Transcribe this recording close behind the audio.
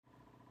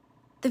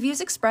The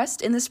views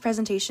expressed in this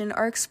presentation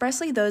are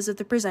expressly those of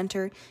the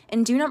presenter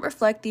and do not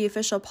reflect the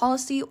official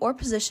policy or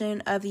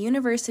position of the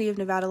University of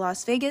Nevada,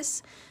 Las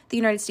Vegas, the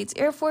United States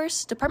Air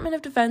Force, Department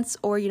of Defense,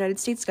 or United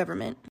States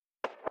government.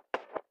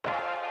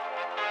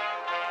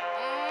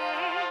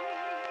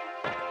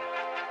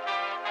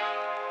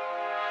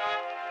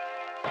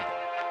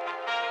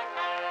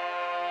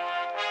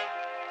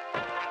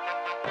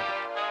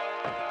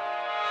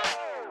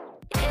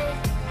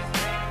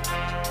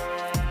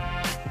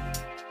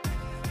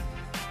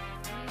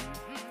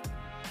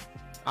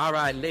 All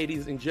right,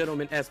 ladies and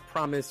gentlemen, as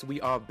promised, we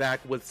are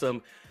back with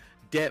some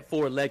Det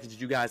 4 legends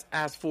you guys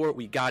asked for.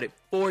 We got it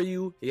for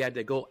you. You had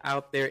to go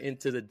out there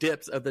into the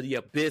depths of the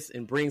abyss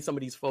and bring some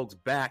of these folks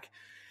back.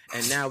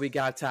 And now we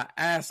got to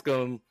ask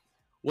them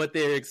what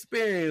their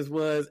experience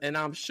was. And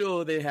I'm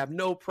sure they have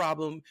no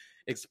problem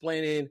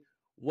explaining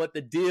what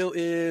the deal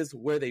is,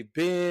 where they've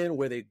been,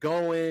 where they're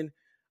going,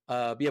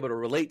 be able to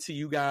relate to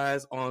you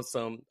guys on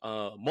some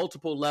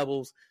multiple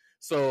levels.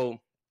 So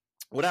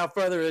without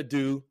further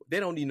ado, they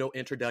don't need no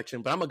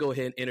introduction, but I'm going to go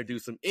ahead and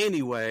introduce them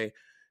anyway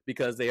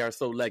because they are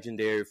so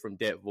legendary from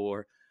Det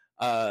 4.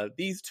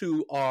 These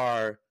two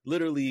are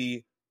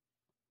literally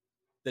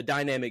the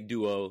dynamic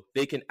duo.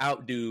 They can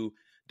outdo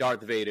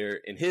Darth Vader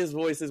in his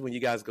voices when you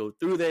guys go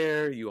through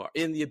there. You are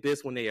in the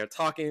abyss when they are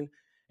talking,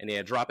 and they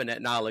are dropping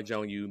that knowledge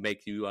on you,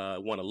 make you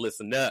want to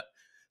listen up.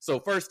 So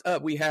first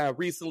up, we have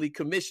recently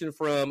commissioned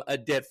from a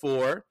Det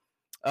 4.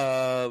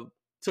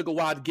 Took a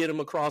while to get him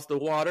across the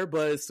water,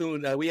 but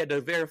soon we had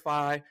to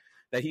verify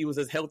that he was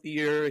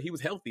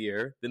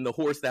healthier than the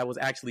horse that was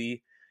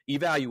actually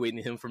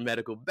evaluating him for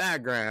medical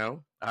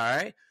background. All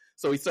right.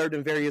 So he served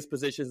in various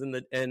positions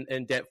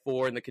in Det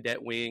 4 in the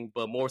cadet wing,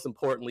 but most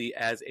importantly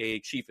as a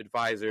chief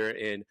advisor,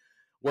 and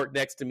worked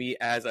next to me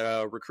as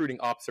a recruiting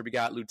officer. We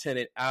got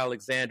Lieutenant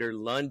Alexander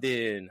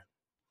London.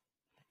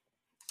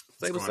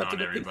 Say what's up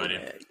to everybody.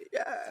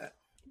 Yeah.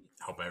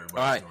 Hope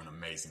everybody's doing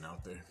amazing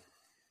out there.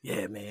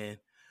 Yeah, man.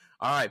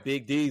 All right,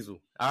 Big Diesel.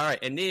 All right,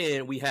 and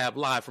then we have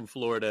live from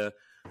Florida,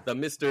 the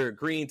Mr.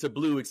 Green to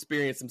Blue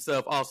experience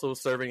himself, also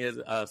served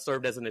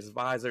as an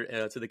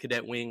advisor to the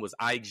cadet wing, was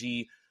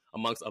IG,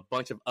 amongst a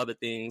bunch of other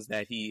things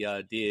that he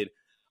did.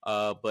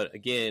 But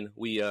again,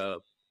 we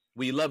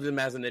loved him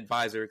as an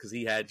advisor because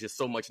he had just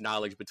so much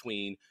knowledge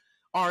between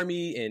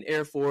Army and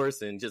Air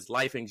Force and just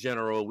life in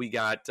general. We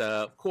got,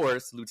 of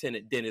course,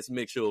 Lieutenant Dennis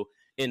Mitchell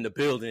in the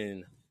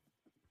building.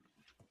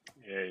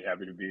 Hey,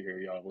 happy to be here,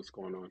 y'all. What's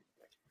going on?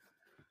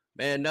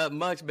 Man, not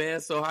much,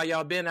 man. So how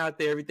y'all been out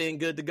there? Everything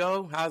good to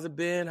go? How's it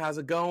been? How's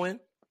it going?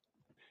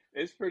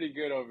 It's pretty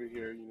good over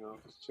here,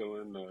 just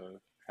chilling.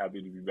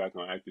 Happy to be back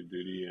on active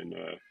duty and,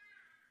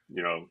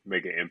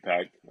 make an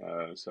impact.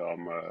 So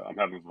I'm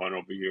having fun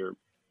over here,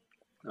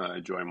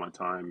 enjoying my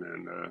time,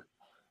 and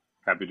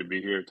happy to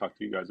be here. Talk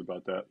to you guys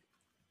about that.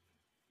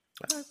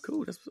 All right,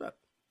 cool. That's what's up.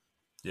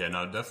 Yeah,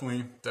 no,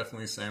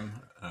 definitely same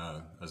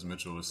as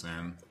Mitchell was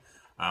saying.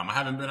 I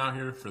haven't been out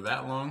here for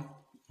that long.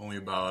 Only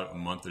about a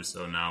month or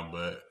so now,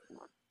 but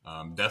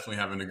definitely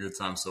having a good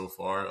time so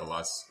far. A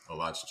lot's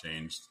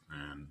changed,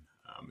 and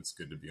it's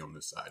good to be on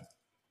this side.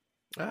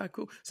 All right,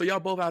 cool. So y'all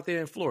both out there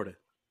in Florida?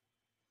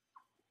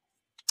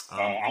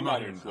 I'm out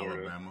here in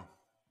Florida. Alabama.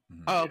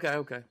 Mm-hmm. Oh,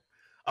 okay.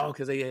 Oh,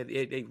 because they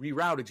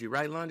rerouted you,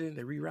 right, London?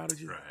 They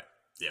rerouted you? Right.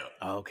 Yeah.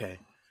 Oh, okay.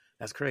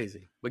 That's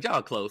crazy. But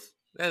y'all close.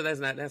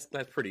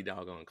 That's pretty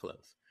doggone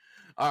close.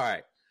 All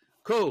right,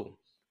 cool.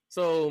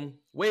 So,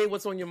 Wade,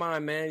 what's on your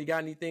mind, man? You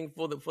got anything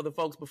for the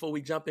folks before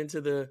we jump into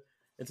the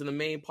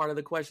main part of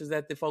the questions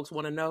that the folks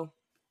want to know?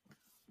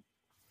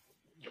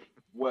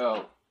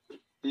 Well,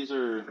 these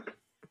are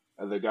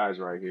the guys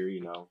right here,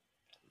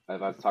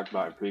 as I've talked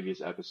about in previous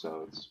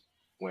episodes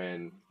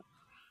when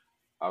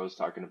I was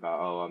talking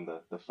about, I'm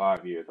the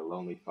 5-year, the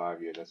lonely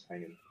 5-year that's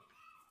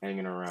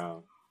hanging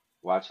around,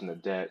 watching the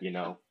Det,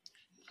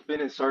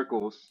 spin in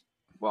circles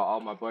while all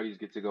my buddies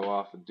get to go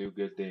off and do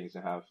good things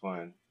and have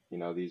fun.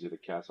 These are the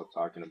cats I'm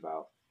talking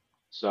about.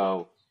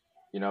 So,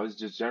 it's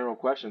just general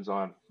questions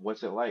on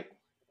what's it like?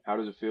 How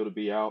does it feel to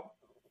be out?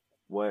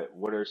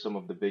 What are some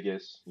of the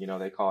biggest,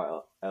 they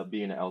call it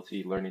being an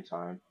LT learning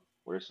time.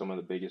 What are some of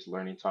the biggest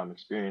learning time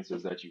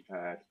experiences that you've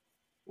had?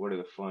 What are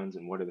the funs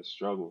and what are the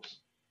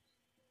struggles?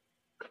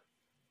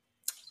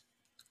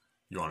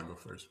 You want to go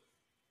first?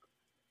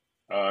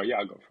 Yeah,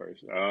 I'll go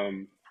first.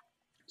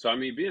 So,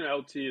 being an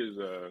LT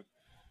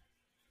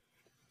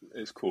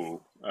is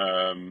cool.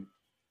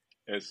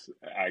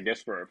 I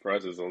guess for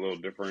us it's a little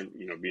different,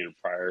 being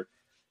prior.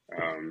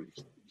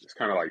 It's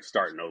kind of like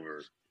starting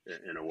over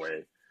in a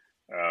way,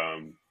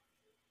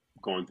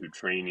 going through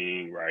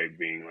training, right?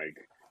 Being like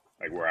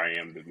where I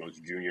am, the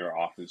most junior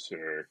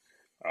officer.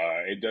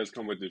 It does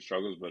come with its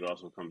struggles, but it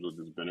also comes with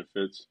its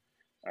benefits.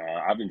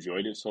 I've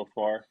enjoyed it so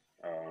far.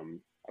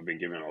 I've been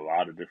given a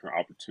lot of different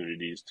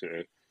opportunities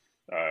to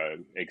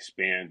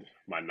expand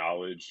my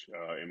knowledge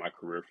in my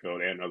career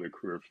field and other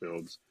career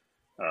fields.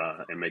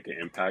 And make an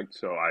impact.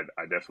 So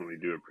I definitely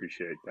do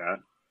appreciate that.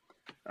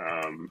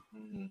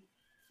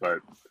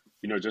 But,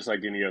 just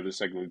like any other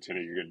second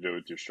lieutenant, you're going to deal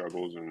with your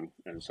struggles.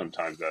 And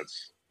sometimes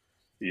that's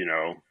you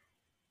know,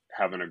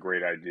 having a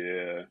great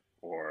idea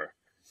or,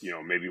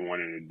 maybe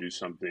wanting to do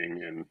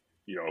something and,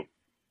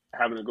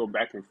 having to go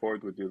back and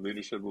forth with your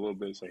leadership a little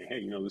bit, saying,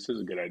 hey, this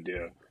is a good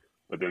idea.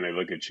 But then they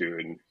look at you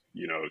and,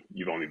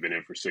 you've only been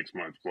in for 6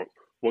 months.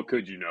 What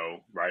could you know,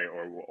 right?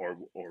 Or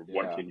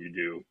what Yeah, can you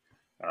do?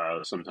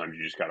 Sometimes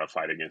you just got to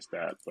fight against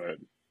that. But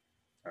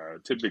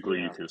typically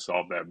you yeah, can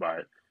solve that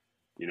by,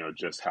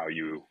 just how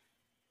you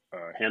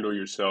handle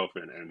yourself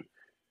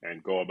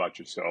and go about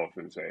yourself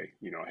and say,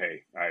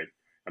 hey,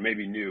 I may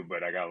be new,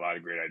 but I got a lot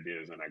of great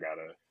ideas and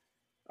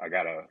I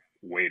got a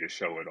way to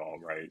show it all,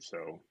 right?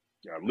 So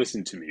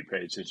listen to me,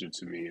 pay attention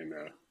to me, and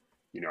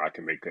I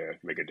can make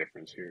a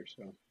difference here.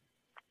 So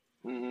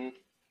hmm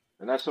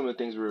and that's some of the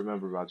things we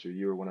remember about you.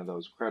 You were one of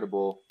those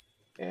credible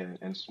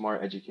and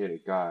smart,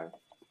 educated guy.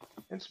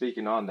 And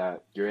speaking on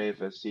that, you're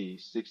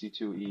AFSC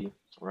 62E,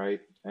 right?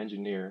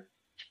 Engineer.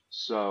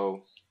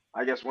 So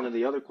I guess one of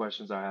the other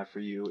questions I have for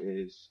you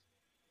is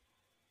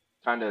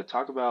kind of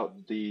talk about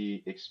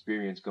the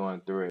experience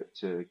going through it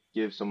to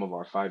give some of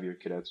our 5 year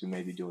cadets who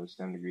may be doing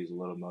STEM degrees a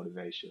little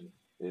motivation.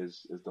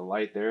 Is the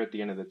light there at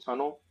the end of the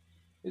tunnel?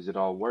 Is it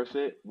all worth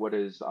it? What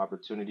is the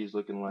opportunities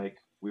looking like?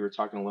 We were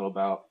talking a little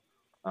about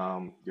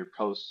your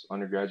post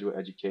undergraduate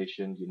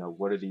education.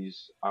 What are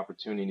these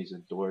opportunities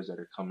and doors that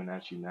are coming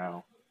at you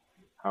now?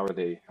 How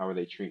are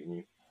they treating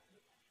you?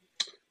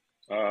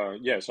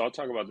 yeah, so I'll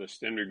talk about the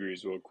STEM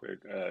degrees real quick.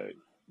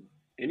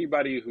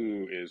 Anybody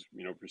who is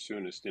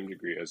pursuing a STEM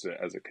degree as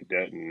a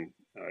cadet in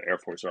Air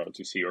Force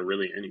ROTC or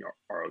really any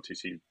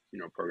ROTC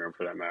program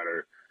for that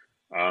matter,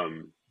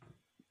 um,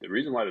 the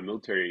reason why the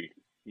military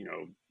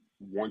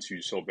wants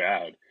you so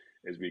bad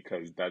is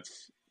because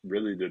that's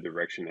really the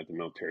direction that the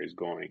military is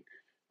going.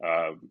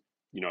 Uh,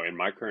 in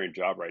my current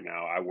job right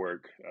now, I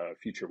work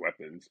future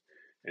weapons,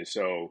 and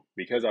so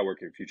because I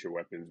work in future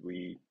weapons,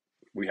 we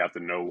have to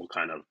know what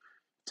kind of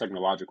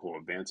technological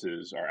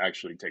advances are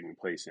actually taking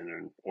place, and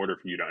in order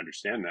for you to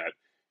understand that,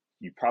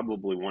 you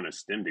probably want a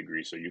STEM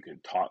degree so you can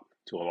talk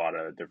to a lot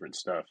of different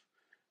stuff.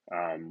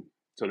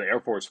 So the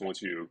Air Force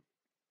wants you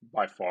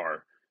by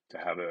far to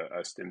have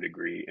a STEM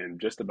degree in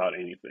just about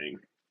anything.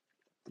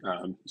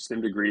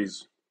 STEM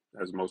degrees,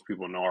 as most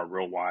people know, are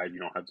real wide. You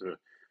don't have to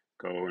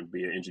go and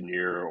be an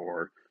engineer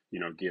or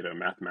get a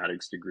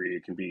mathematics degree.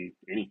 It can be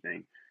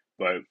anything.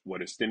 But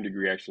what a STEM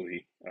degree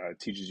actually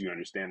teaches you to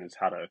understand is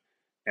how to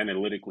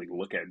analytically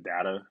look at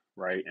data,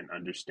 right, and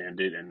understand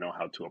it and know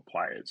how to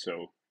apply it.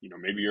 So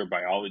maybe you're a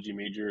biology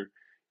major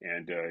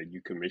and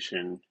you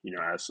commission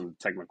as some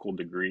technical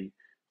degree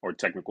or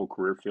technical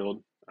career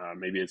field.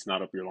 Maybe it's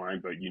not up your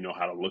line, but you know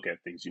how to look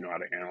at things, you know how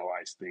to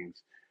analyze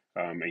things,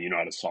 and you know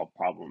how to solve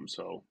problems.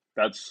 So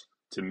that's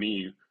to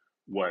me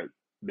what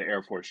the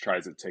Air Force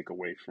tries to take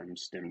away from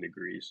STEM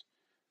degrees.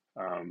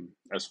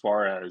 As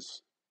far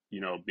as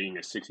being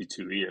a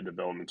 62E, a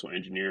developmental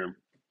engineer,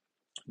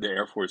 the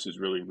Air Force is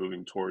really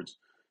moving towards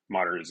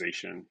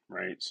modernization,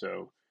 right?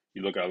 So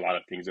you look at a lot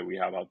of things that we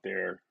have out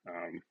there,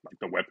 like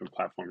the weapon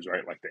platforms,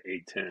 right? Like the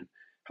A-10.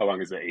 How long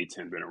has the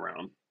A-10 been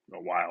around?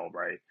 A while,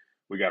 right?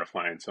 We got to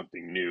find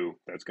something new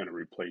that's going to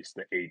replace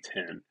the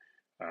A-10.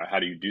 How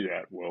do you do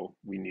that? Well,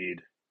 we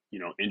need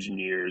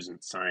engineers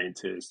and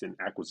scientists and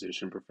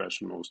acquisition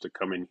professionals to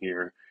come in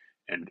here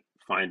and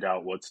find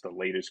out what's the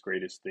latest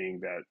greatest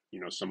thing that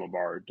some of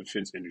our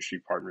defense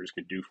industry partners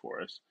can do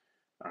for us.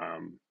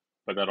 Um,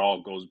 but that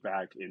all goes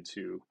back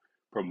into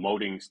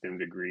promoting STEM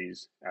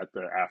degrees at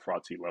the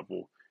AFROTC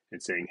level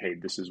and saying, hey,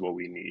 this is what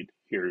we need.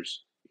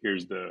 Here's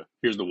the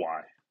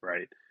why,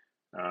 right?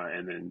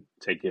 And then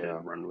take it Yeah.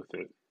 and run with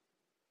it.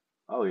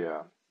 Oh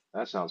yeah.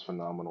 That sounds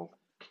phenomenal.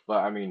 But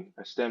I mean,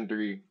 a STEM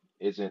degree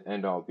isn't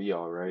end all be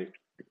all, right?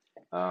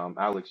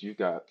 Alex, you've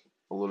got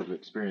a little bit of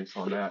experience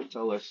on that.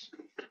 Tell us,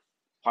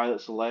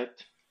 Pilot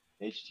Select,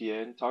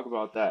 HTN, talk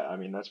about that. I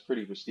mean, that's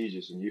pretty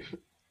prestigious, and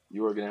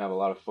you are gonna have a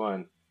lot of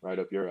fun right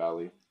up your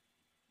alley.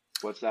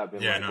 What's that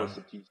been Yeah, like? no, What's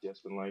the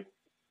PCS been like?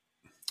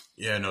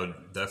 yeah, no,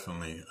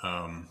 definitely.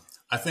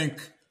 I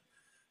think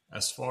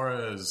as far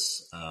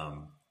as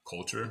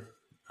culture,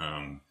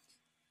 um,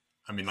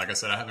 I mean, like I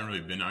said, I haven't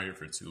really been out here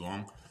for too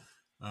long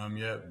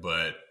yet,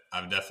 but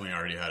I've definitely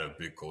already had a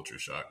big culture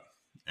shock,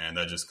 and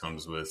that just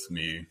comes with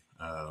me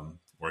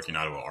working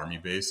out of an army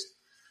base.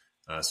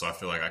 So I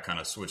feel like I kind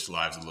of switched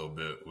lives a little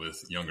bit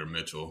with younger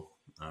Mitchell,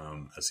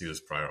 as he was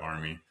prior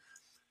Army.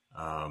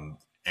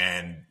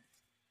 And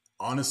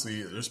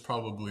honestly, there's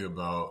probably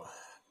about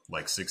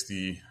like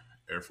 60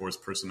 Air Force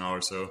personnel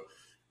or so.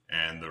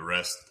 And the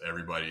rest,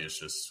 everybody is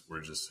just,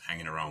 we're just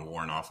hanging around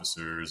warrant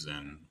officers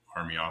and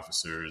Army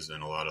officers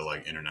and a lot of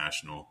like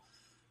international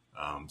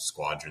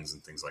squadrons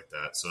and things like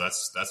that. So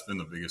that's been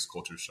the biggest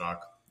culture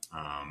shock.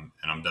 And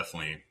I'm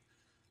definitely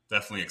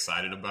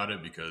excited about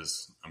it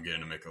because I'm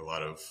getting to make a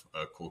lot of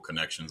cool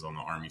connections on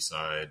the Army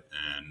side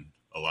and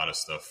a lot of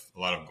stuff, a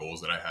lot of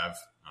goals that I have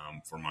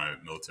for my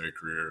military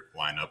career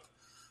line up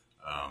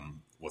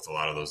with a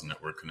lot of those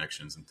network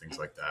connections and things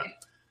like that.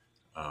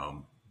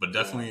 But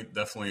Yeah.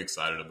 definitely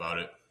excited about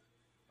it.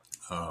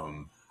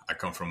 I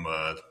come from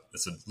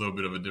it's a little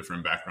bit of a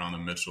different background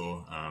than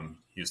Mitchell.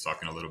 He was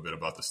talking a little bit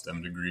about the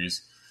STEM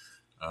degrees.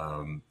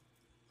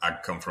 I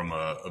come from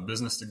a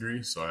business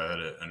degree, so I had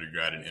an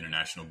undergrad in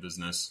international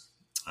business.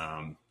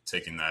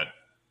 Taking that,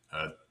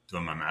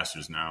 doing my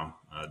master's now,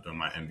 doing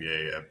my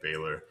MBA at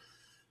Baylor.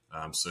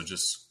 So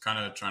just kind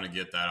of trying to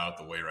get that out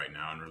the way right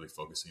now and really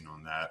focusing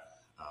on that.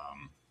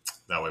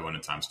 That way, when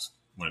it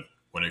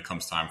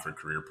comes time for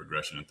career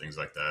progression and things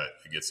like that,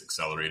 it gets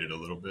accelerated a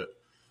little bit.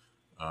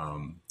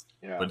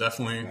 But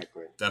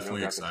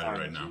definitely excited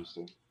right now.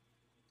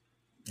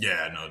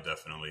 Yeah, no,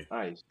 definitely.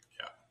 Nice.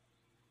 Yeah.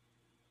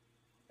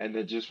 And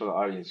then just for the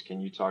audience, can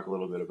you talk a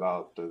little bit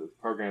about the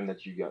program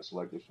that you got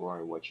selected for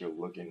and what you're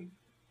looking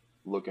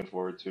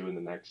forward to in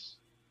the next,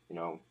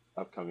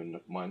 upcoming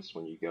months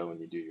when you go and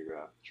you do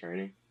your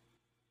training?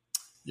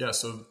 Yeah,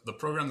 so the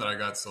program that I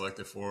got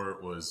selected for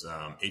was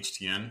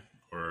HTN,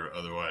 or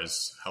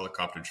otherwise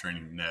Helicopter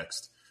Training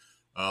Next.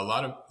 A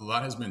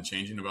lot has been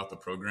changing about the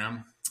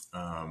program.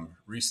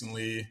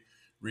 Recently,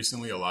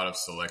 a lot of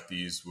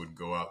selectees would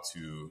go out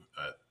to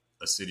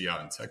a city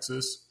out in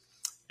Texas,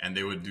 and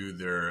they would do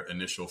their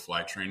initial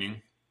flight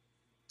training,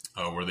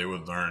 where they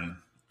would learn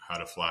how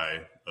to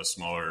fly a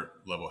smaller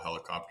level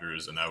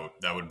helicopters, and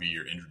that would be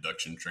your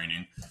introduction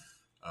training.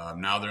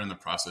 Now they're in the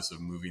process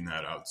of moving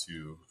that out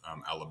to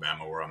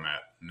Alabama, where I'm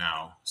at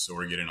now. So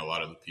we're getting a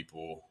lot of the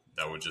people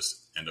that would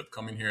just end up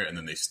coming here, and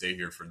then they stay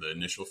here for the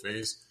initial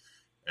phase,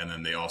 and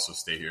then they also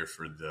stay here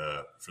for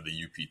the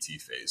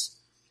UPT phase.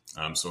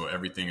 So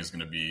everything is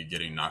going to be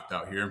getting knocked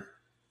out here.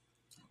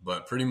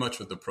 But pretty much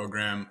with the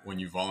program, when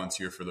you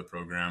volunteer for the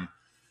program,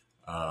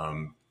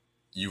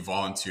 you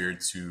volunteer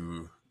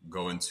to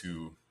go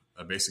into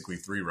basically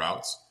 3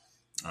 routes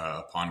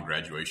upon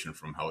graduation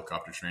from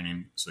helicopter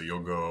training. So you'll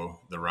go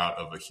the route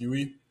of a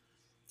Huey,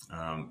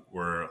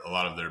 where a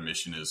lot of their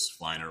mission is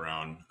flying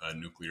around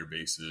nuclear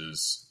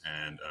bases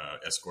and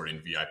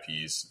escorting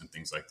VIPs and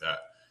things like that.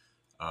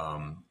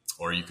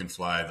 Or you can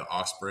fly the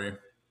Osprey,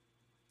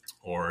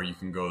 or you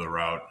can go the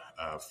route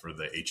for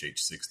the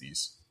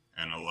HH-60s.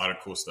 And a lot of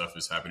cool stuff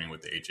is happening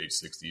with the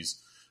HH-60s,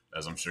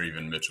 as I'm sure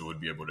even Mitchell would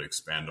be able to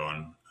expand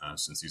on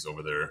since he's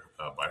over there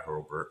by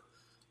Hurlburt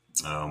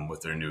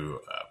with their new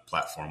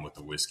platform with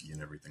the whiskey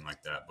and everything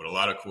like that. But a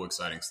lot of cool,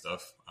 exciting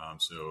stuff.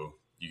 So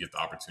you get the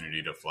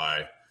opportunity to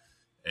fly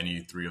any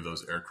 3 of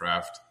those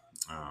aircraft.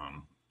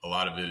 A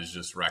lot of it is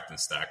just racked and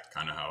stacked,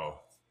 kind of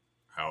how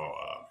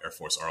Air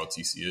Force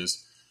ROTC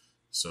is.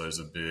 So there's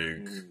a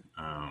big,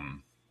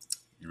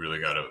 you really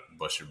got to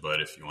bust your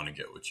butt if you want to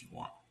get what you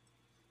want.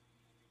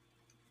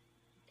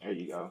 There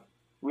you go.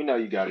 We know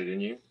you got it in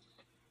you.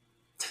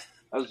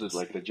 Those just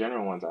like the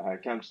general ones I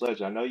had. Cam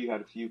Sledge, I know you had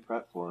a few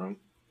prep for them.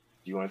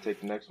 Do you want to take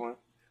the next one?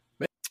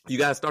 You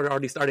guys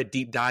already started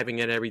deep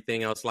diving and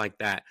everything else like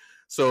that.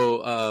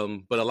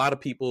 So, but a lot of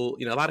people,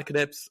 a lot of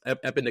cadets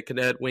up in the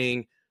cadet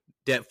wing,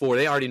 Det 4,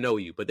 they already know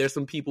you. But there's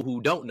some people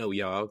who don't know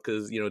y'all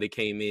because, they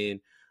came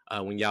in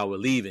when y'all were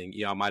leaving.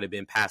 Y'all might have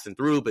been passing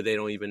through, but they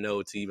don't even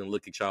know to even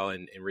look at y'all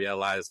and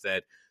realize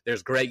that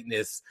there's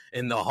greatness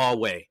in the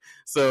hallway.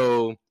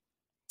 So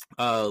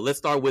let's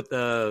start with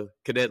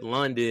Cadet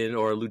London,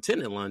 or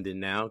Lieutenant London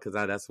now, because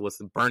that's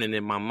what's burning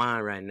in my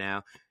mind right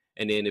now.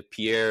 And then if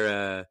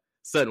Pierre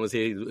Sutton was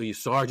here,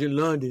 he's Sergeant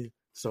London.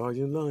 So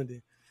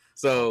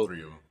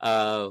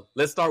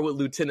let's start with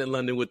Lieutenant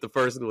London with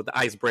the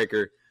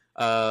icebreaker.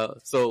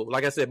 So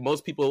like I said,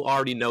 most people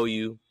already know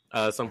you.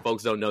 Some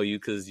folks don't know you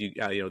because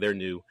they're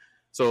new.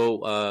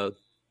 So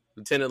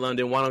Lieutenant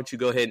London, why don't you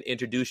go ahead and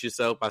introduce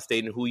yourself by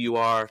stating who you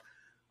are,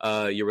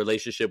 your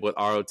relationship with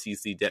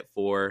ROTC Det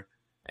 4,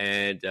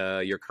 and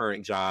your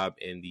current job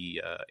in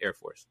the Air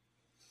Force.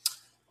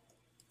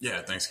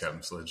 Yeah, thanks,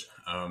 Captain Sledge.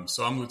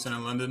 So I'm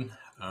Lieutenant London.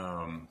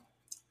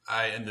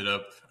 I ended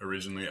up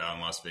originally out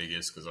in Las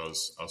Vegas because I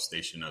was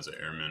stationed as an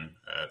airman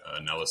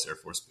at Nellis Air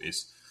Force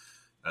Base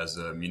as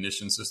a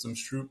munition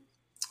systems troop.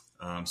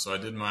 So I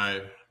did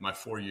my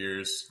 4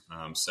 years,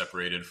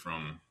 separated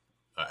from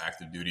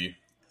active duty,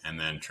 and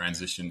then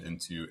transitioned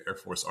into Air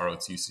Force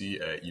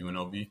ROTC at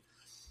UNLV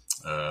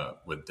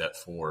with Det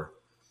 4.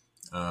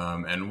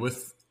 And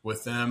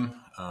with them,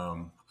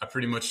 I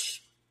pretty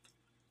much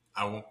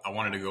I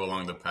wanted to go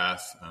along the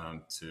path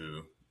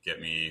to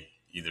get me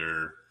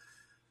either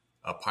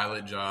a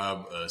pilot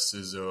job, a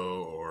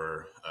CISO,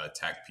 or a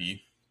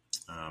TAC-P,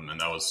 and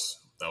that was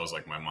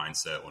like my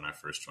mindset when I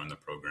first joined the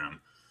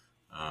program.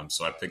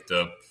 So I picked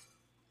up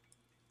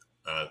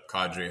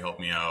cadre helped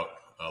me out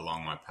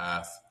along my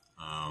path,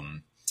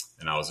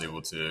 and I was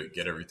able to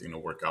get everything to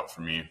work out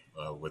for me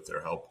with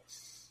their help.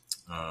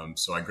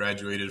 So I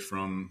graduated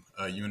from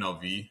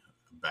UNLV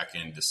back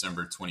in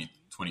December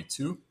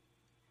 2022.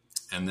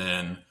 And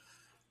then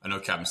I know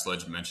Captain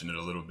Sledge mentioned it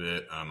a little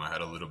bit. I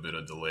had a little bit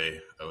of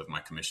delay with my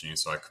commissioning.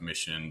 So I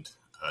commissioned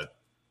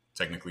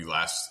technically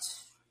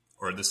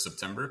this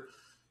September.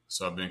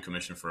 So I've been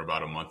commissioned for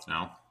about a month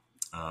now.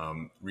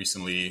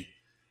 Recently,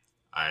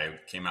 I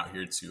came out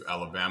here to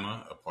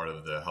Alabama, a part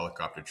of the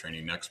Helicopter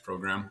Training Next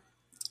program.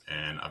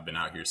 And I've been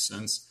out here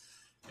since.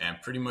 And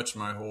pretty much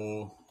my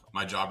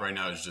job right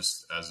now is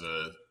just as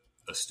a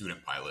a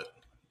student pilot.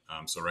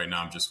 So right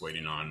now I'm just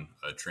waiting on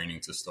training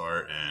to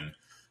start, and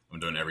I'm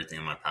doing everything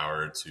in my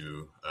power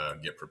to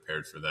get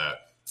prepared for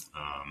that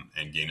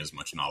and gain as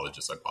much knowledge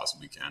as I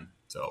possibly can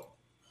to help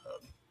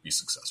be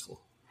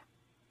successful.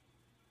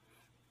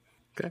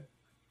 Okay.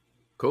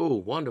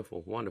 Cool.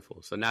 Wonderful.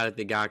 Wonderful. So now that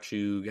they got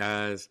you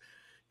guys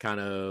kind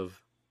of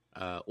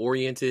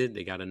oriented,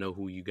 they got to know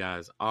who you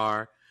guys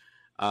are.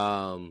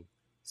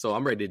 So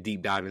I'm ready to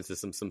deep dive into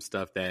some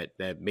stuff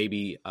that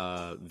maybe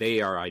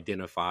they are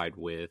identified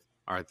with,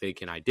 or they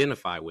can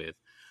identify with.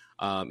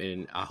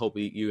 And I hope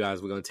you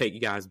guys, we're going to take you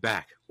guys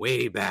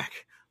way back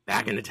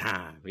in the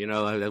time,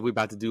 we're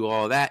about to do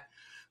all that.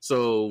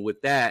 So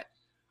with that,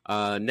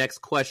 next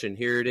question,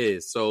 here it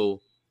is.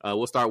 So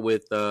we'll start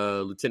with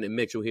Lieutenant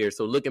Mitchell here.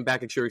 So looking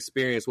back at your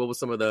experience, what were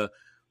some of the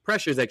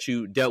pressures that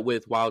you dealt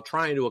with while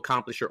trying to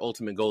accomplish your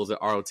ultimate goals at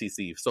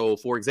ROTC? So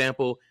for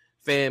example,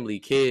 family,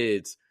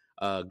 kids,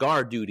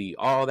 guard duty,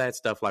 all that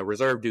stuff, like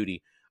reserve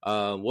duty.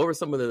 What were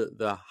some of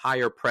the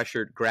higher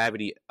pressured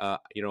gravity,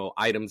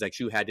 items that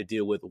you had to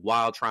deal with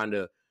while trying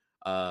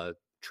to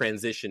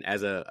transition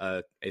as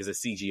a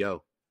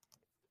CGO?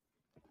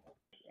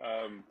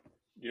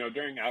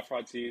 During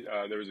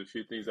AFROT, there was a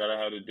few things that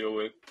I had to deal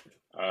with.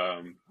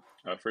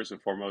 First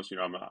and foremost,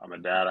 I'm a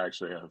dad. I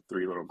actually have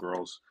 3 little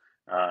girls,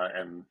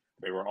 and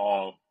they were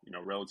all,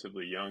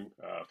 relatively young,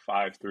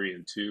 5, 3,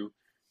 and 2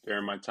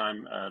 during my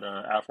time at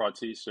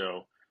AFROT.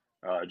 So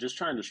just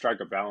trying to strike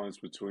a balance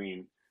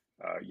between,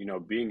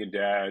 being a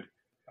dad,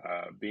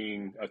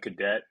 being a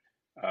cadet,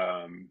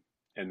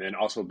 and then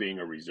also being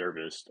a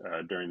reservist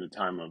during the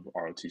time of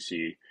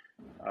ROTC.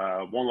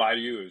 Won't lie to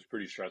you, it was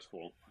pretty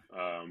stressful.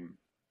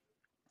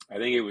 I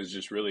think it was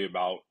just really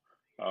about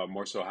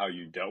more so how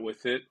you dealt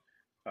with it,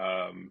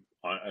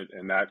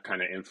 and that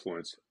kind of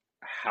influenced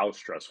how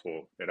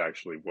stressful it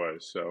actually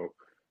was. So,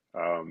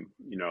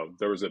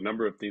 there was a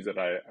number of things that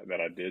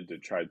I did to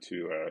try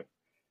to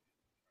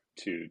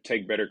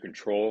take better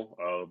control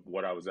of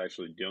what I was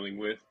actually dealing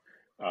with,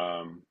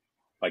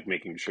 like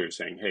making sure,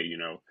 saying, hey,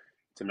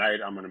 tonight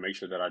I'm going to make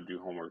sure that I do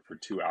homework for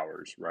 2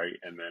 hours, right?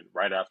 And then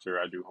right after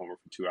I do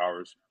homework for 2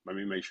 hours, let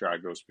me make sure I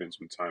go spend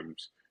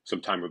some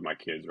time with my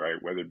kids,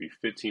 right? Whether it be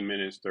 15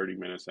 minutes, 30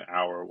 minutes, an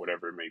hour,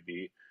 whatever it may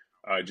be,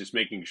 just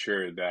making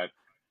sure that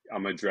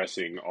I'm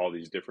addressing all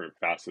these different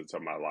facets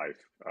of my life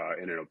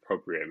in an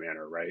appropriate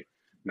manner, right?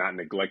 Not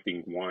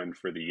neglecting one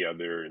for the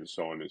other, and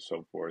so on and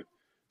so forth.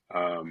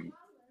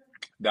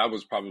 That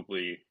was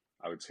probably,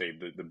 I would say,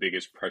 the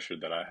biggest pressure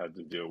that I had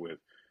to deal with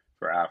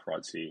for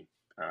AFROT.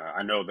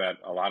 I know that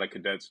a lot of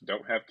cadets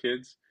don't have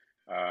kids,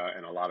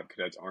 and a lot of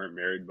cadets aren't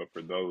married, but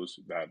for those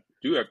that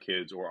do have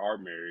kids or are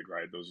married,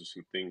 right, those are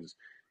some things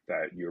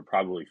that you're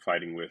probably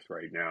fighting with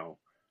right now.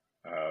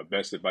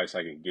 Best advice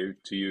I can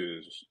give to you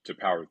is to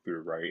power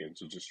through, right, and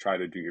to just try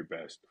to do your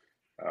best.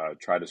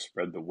 Try to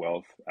spread the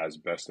wealth as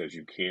best as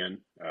you can.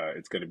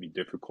 It's going to be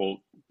difficult,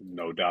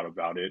 no doubt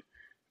about it,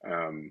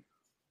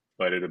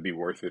 but it'll be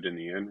worth it in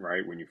the end,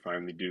 right, when you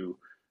finally do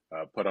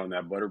put on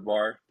that butter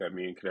bar that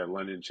me and Cadet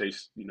London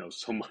chased,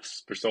 so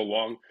much for so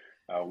long.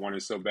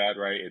 Wanted so bad,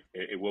 right?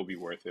 It will be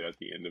worth it at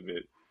the end of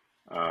it.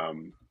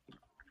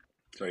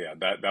 So yeah,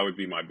 that would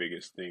be my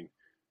biggest thing.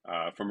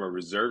 From a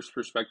reserves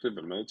perspective,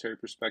 a military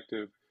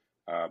perspective,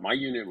 my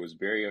unit was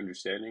very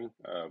understanding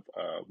of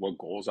what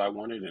goals I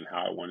wanted and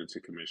how I wanted to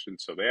commission.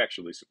 So they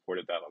actually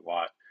supported that a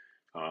lot.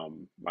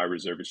 My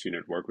reservist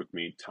unit worked with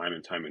me time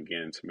and time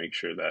again to make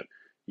sure that,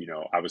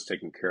 I was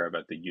taken care of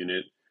at the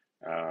unit,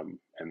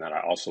 and that I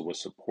also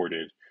was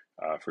supported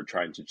for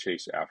trying to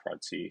chase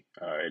AFROT.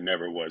 It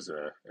never was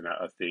a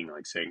thing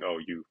like saying, oh,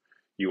 you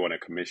want a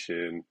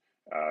commission,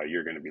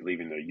 you're going to be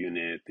leaving the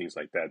unit, things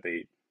like that.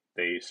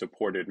 They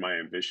supported my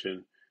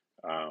ambition,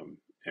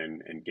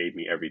 and gave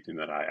me everything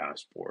that I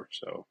asked for.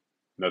 So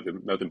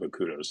nothing but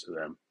kudos to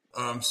them.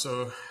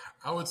 So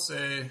I would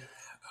say,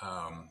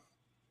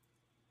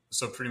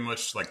 so pretty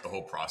much like the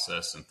whole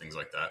process and things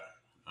like that,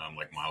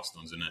 like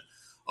milestones in it.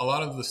 A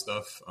lot of the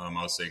stuff, I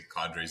would say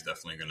cadre is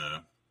definitely going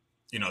to,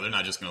 they're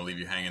not just going to leave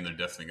you hanging. They're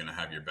definitely going to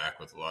have your back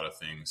with a lot of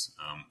things,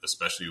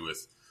 especially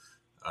with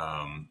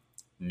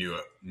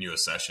new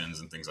accessions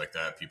and things like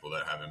that. People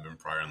that haven't been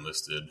prior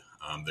enlisted,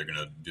 they're going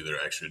to do their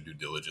extra due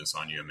diligence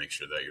on you and make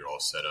sure that you're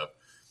all set up.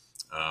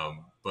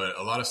 But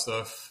a lot of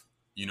stuff,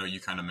 you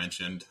kind of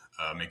mentioned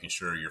making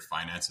sure your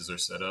finances are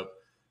set up.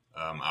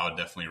 I would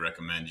definitely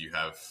recommend you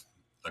have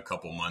a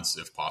couple months,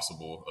 if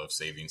possible, of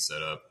savings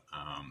set up,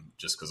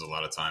 just because a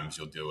lot of times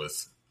you'll deal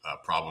with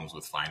problems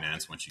with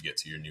finance once you get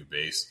to your new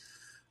base.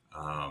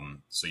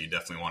 So you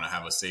definitely want to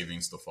have a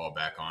savings to fall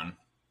back on.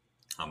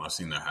 I've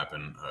seen that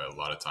happen a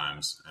lot of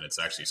times, and it's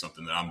actually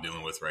something that I'm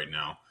dealing with right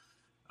now.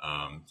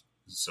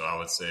 So I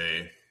would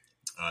say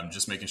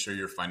just making sure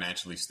you're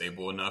financially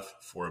stable enough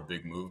for a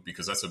big move,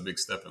 because that's a big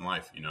step in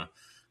life,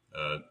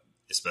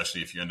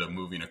 especially if you end up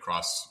moving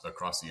across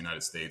the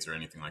United States or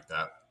anything like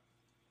that.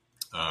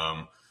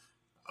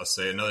 I'll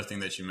say another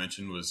thing that you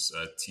mentioned was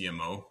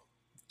TMO.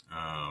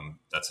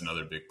 That's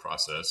another big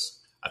process.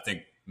 I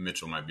think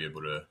Mitchell might be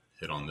able to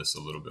hit on this a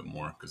little bit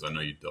more, because I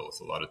know you dealt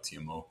with a lot of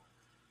TMO.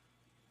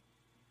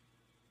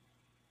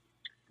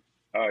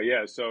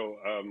 Yeah. So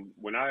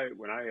when I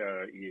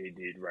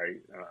EAD'd,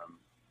 right,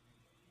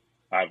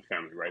 I have a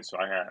family, right? So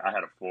I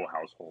had a full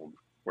household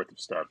worth of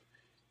stuff,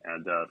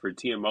 and for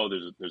TMO,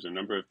 there's a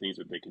number of things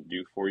that they can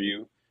do for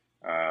you.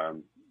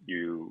 Um,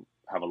 you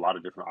have a lot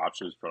of different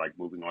options for like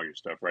moving all your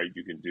stuff, right?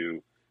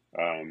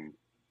 Um,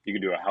 you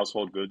can do a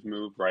household goods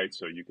move, right?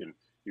 So you can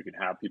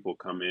have people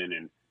come in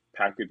and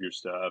pack up your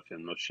stuff,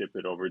 and they'll ship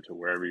it over to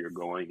wherever you're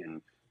going,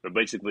 and they'll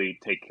basically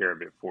take care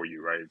of it for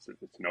you, right? It's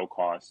no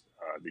cost.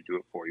 They do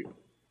it for you.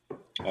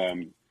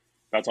 Um,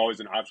 that's always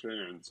an option,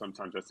 and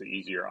sometimes that's the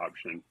easier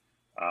option.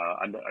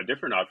 A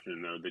different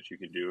option, though, that you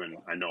can do, and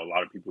I know a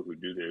lot of people who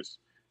do this,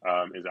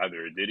 is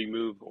either a Diddy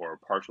move or a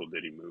partial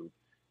Diddy move.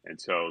 And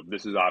so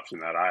this is the option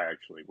that I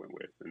actually went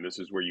with, and this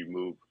is where you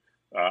move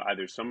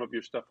either some of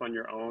your stuff on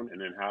your own,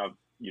 and then have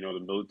the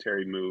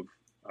military move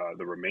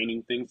the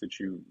remaining things that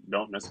you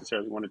don't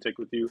necessarily want to take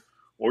with you,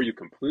 or you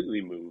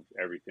completely move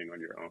everything on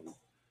your own.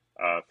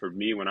 For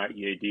me, when I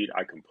EAD'd,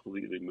 I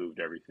completely moved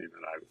everything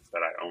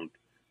that I owned.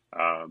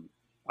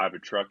 I have a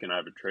truck and I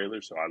have a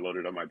trailer, so I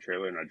loaded up my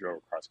trailer and I drove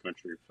across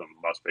country from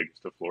Las Vegas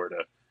to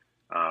Florida.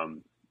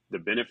 The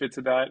benefits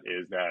of that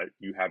is that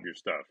you have your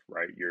stuff,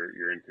 right?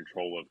 You're in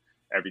control of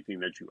everything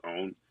that you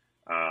own.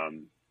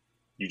 Um,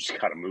 you just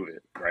got to move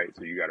it, right?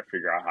 So you got to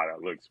figure out how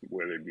that looks,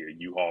 whether it be a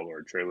U-Haul or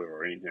a trailer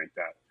or anything like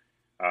that.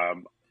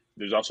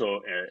 There's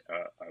also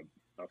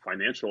a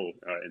financial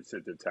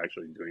incentive to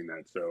actually doing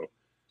that. So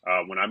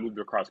when I moved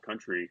across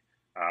country,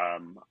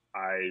 I'm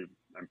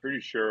pretty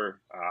sure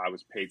I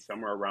was paid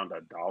somewhere around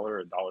a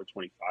dollar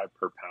 25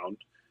 per pound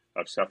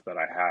of stuff that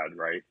I had,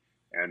 right?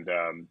 And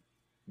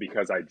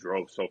because I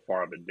drove so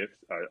far of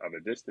a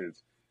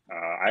distance,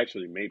 I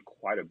actually made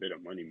quite a bit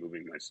of money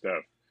moving my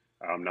stuff.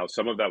 Now,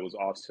 some of that was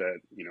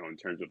offset, in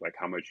terms of like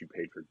how much you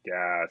paid for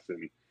gas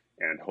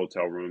and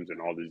hotel rooms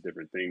and all these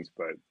different things,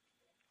 but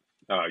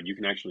you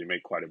can actually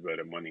make quite a bit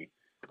of money.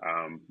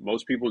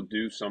 Most people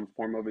do some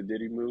form of a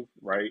Diddy move,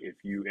 right? If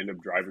you end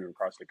up driving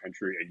across the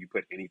country and you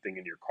put anything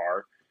in your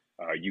car,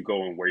 you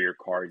go and wear your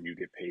car and you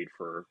get paid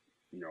for,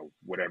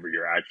 whatever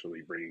you're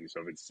actually bringing.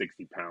 So if it's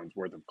 60 pounds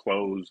worth of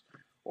clothes,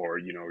 or,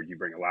 you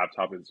bring a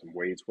laptop and some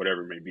weights,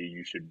 whatever it may be,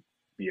 you should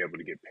be able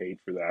to get paid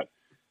for that.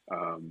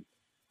 Um,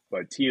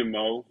 but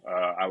TMO,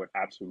 I would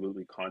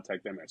absolutely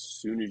contact them as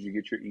soon as you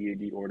get your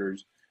EAD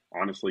orders.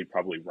 Honestly,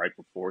 probably right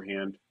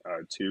beforehand,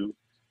 too,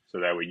 so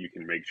that way you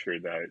can make sure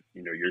that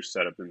you're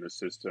set up in the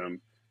system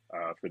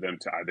for them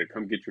to either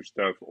come get your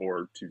stuff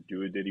or to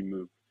do a Diddy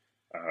move.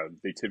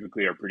 They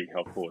typically are pretty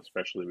helpful,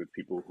 especially with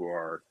people who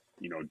are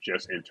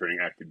just entering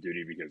active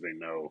duty, because they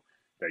know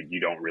that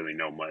you don't really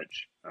know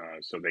much,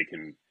 so they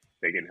can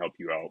help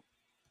you out.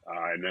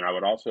 And then I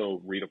would also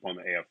read up on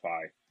the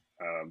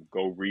AFI.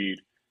 Go read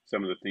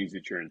some of the things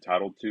that you're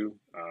entitled to.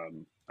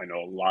 I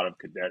know a lot of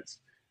cadets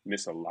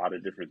miss a lot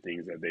of different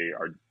things that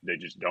they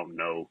just don't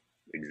know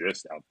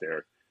exist out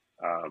there.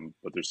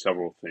 But there's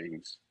several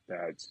things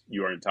that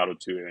you are entitled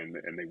to,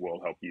 and they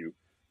will help you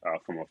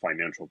from a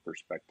financial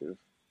perspective.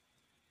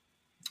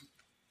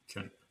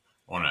 I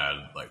want to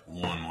add like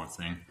one more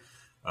thing.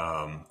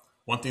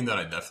 One thing that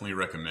I definitely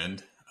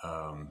recommend,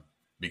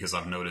 because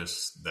I've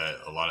noticed that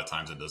a lot of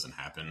times it doesn't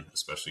happen,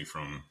 especially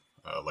from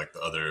like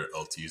the other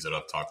LTs that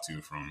I've talked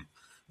to from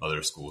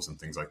other schools and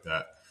things like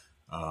that.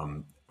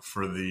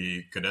 For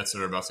the cadets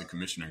that are about to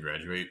commission and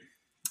graduate,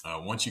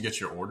 once you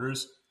get your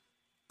orders,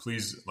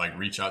 please like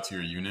reach out to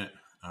your unit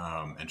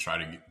and try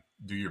to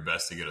do your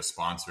best to get a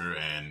sponsor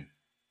and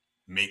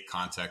make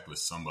contact with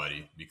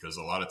somebody, because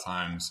a lot of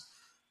times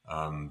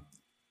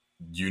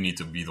you need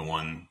to be the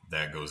one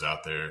that goes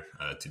out there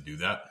to do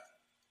that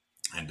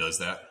and does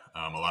that.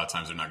 A lot of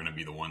times they're not going to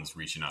be the ones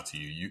reaching out to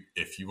you.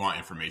 If you want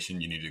information,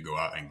 you need to go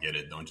out and get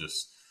it. Don't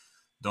just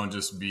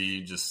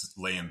be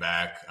laying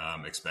back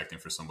expecting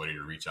for somebody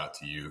to reach out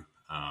to you.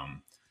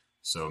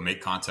 So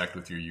make contact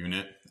with your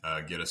unit,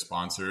 get a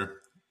sponsor.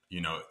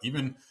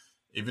 Even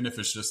if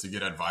it's just to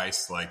get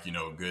advice, like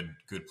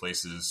good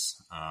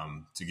places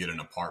to get an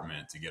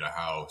apartment, to get a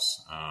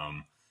house.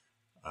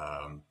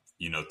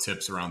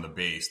 Tips around the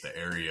base, the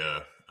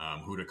area,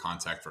 who to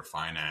contact for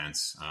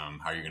finance,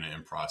 how you're going to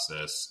in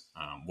process,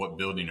 what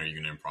building are you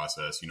going to in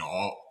process,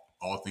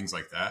 all things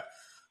like that.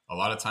 A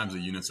lot of times the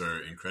units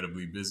are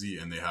incredibly busy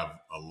and they have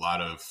a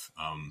lot of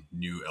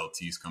new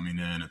LTs coming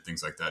in and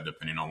things like that,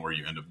 depending on where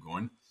you end up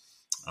going.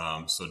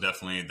 So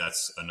definitely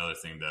that's another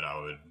thing that I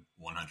would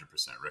 100%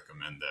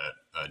 recommend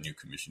that new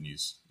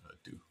commissionees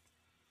do.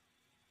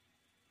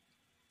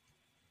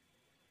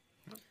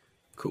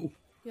 Cool.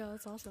 Yeah,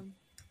 that's awesome.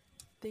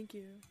 Thank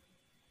you.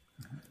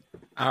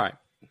 All right.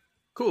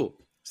 Cool.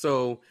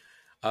 So,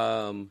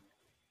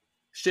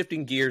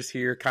 shifting gears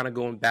here, kind of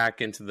going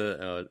back into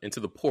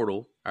the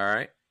portal. All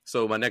right.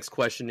 So my next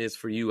question is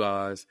for you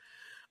guys.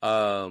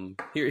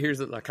 Here's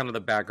kind of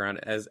the background.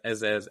 As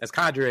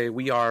cadre,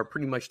 we are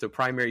pretty much the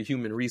primary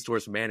human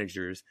resource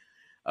managers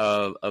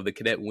of the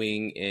cadet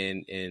wing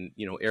and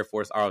Air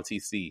Force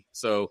ROTC.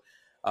 So,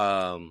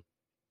 of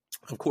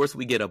course,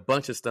 we get a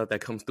bunch of stuff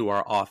that comes through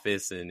our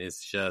office, and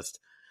it's just,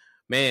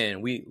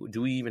 man, we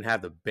even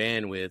have the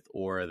bandwidth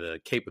or the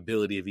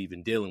capability of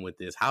even dealing with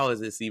this? How is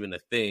this even a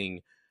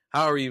thing?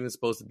 How are we even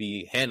supposed to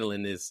be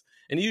handling this?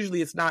 And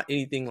usually it's not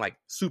anything like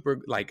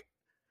super like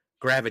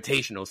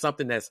gravitational,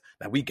 something that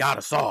we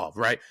gotta solve,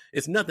 right?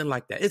 It's nothing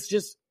like that. It's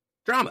just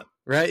drama,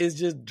 right? It's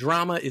just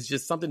drama. It's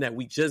just something that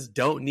we just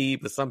don't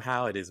need, but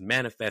somehow it has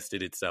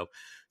manifested itself.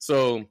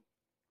 So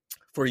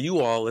for you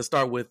all, let's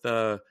start with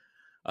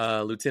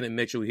Lieutenant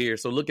Mitchell here.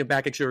 So looking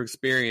back at your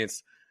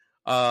experience,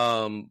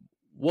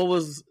 what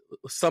was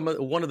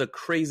one of the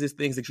craziest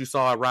things that you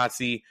saw at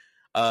ROTC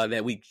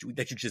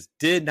that you just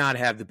did not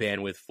have the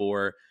bandwidth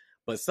for,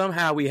 but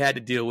somehow we had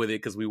to deal with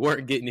it because we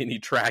weren't getting any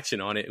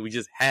traction on it. We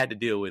just had to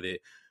deal with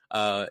it.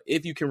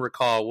 If you can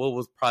recall, what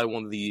was probably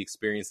one of the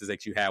experiences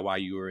that you had while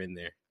you were in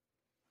there?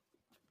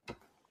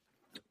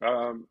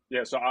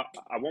 Yeah, so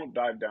I won't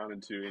dive down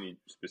into any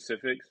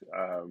specifics,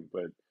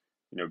 but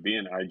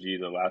being IG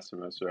the last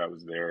semester I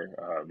was there,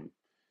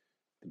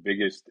 the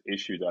biggest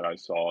issue that I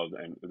saw,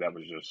 and that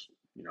was just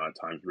at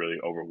times really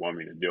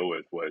overwhelming to deal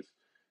with, was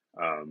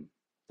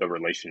the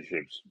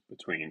relationships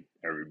between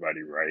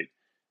everybody. Right.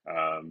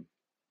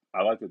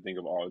 I like to think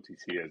of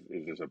ROTC as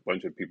just a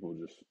bunch of people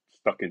just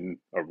stuck in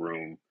a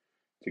room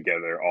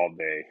together all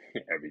day,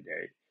 every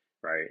day,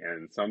 right?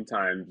 And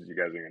sometimes you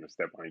guys are going to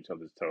step on each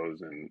other's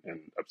toes and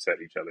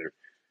upset each other.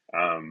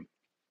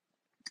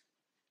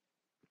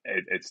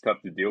 It's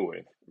tough to deal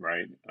with,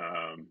 right?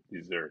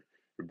 These are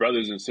your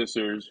brothers and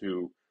sisters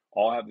who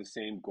all have the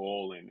same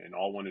goal and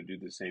all want to do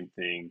the same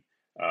thing.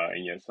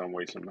 And yet some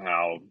way,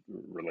 somehow,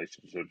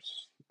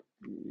 relationships,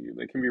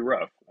 they can be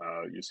rough.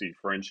 You see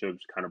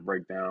friendships kind of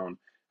break down.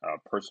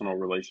 Personal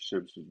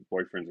relationships with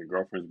boyfriends and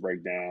girlfriends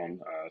break down.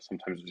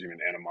 Sometimes there's even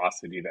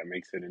animosity that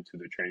makes it into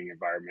the training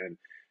environment.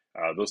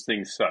 Those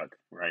things suck,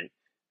 right?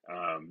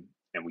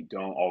 And we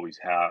don't always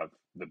have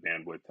the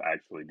bandwidth to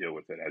actually deal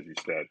with it, as you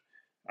said.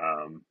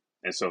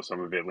 And so some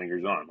of it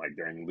lingers on, like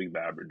during lead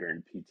lab or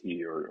during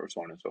PT or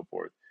so on and so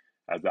forth.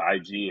 As the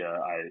IG,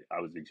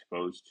 I was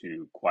exposed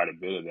to quite a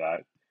bit of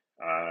that.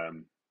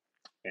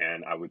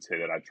 And I would say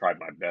that I tried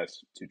my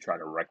best to try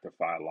to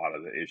rectify a lot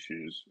of the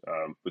issues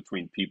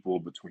between people,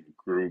 between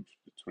groups,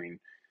 between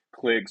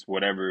cliques,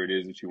 whatever it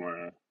is that you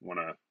want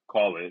to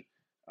call it.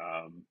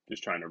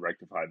 Just trying to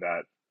rectify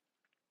that.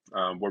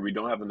 Where we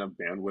don't have enough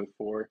bandwidth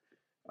for,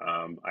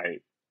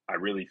 I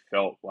really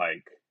felt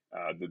like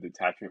the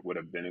detachment would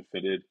have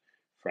benefited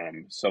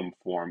from some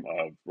form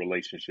of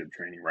relationship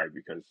training, right?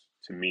 Because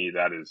to me,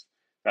 that is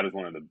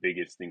one of the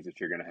biggest things that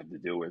you're going to have to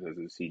deal with as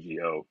a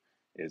CGO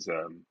is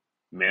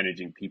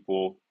managing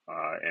people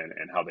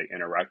and how they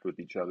interact with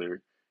each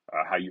other,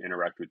 how you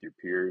interact with your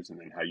peers, and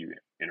then how you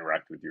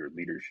interact with your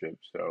leadership.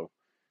 So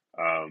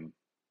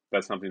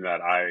that's something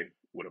that I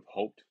would have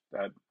hoped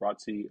that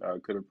ROTC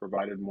could have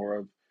provided more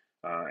of.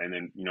 And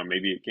then,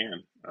 maybe it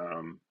can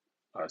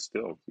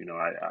still.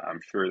 I'm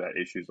sure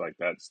that issues like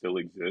that still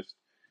exist.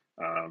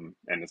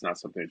 And it's not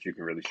something that you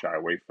can really shy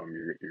away from.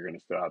 You're going to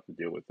still have to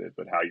deal with it,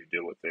 but how you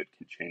deal with it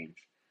can change.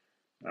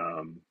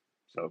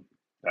 So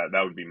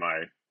that would be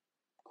my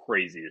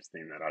craziest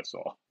thing that I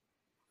saw.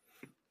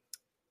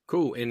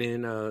 Cool. And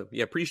then,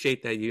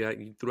 appreciate that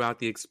you threw out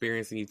the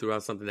experience and you threw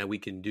out something that we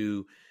can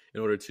do in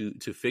order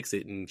to fix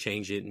it and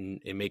change it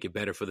and make it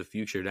better for the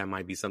future. That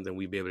might be something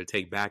we'd be able to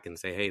take back and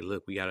say, hey,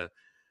 look, we got to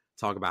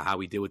talk about how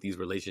we deal with these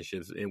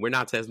relationships. And we're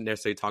not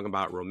necessarily talking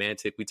about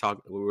romantic.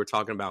 We're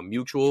talking about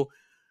mutual.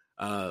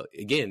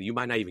 Again, you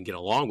might not even get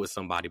along with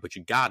somebody, but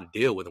you got to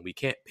deal with them. We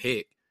can't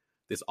pick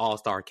this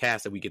all-star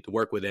cast that we get to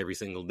work with every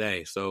single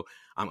day. So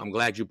I'm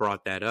glad you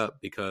brought that up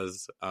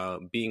because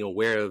being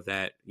aware of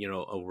that,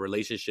 of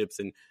relationships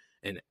and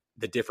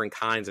the different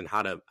kinds and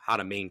how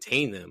to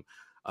maintain them,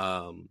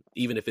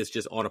 even if it's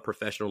just on a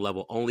professional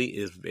level only,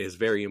 is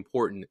very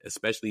important,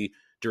 especially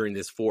during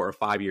this 4 or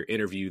 5 year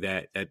interview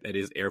that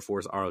is Air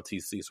Force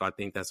ROTC. So I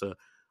think that's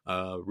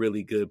a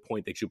really good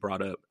point that you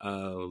brought up.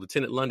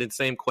 Lieutenant London,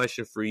 same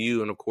question for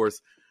you. And of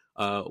course,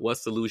 what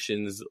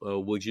solutions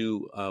would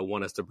you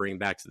want us to bring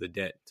back to the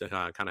debt to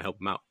kind of help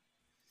them out?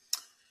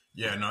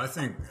 Yeah, no, I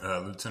think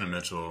Lieutenant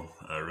Mitchell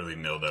really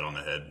nailed that on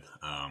the head.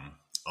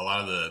 A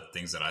lot of the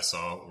things that I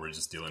saw were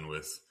just dealing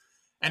with,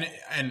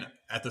 and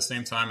at the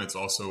same time, it's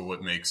also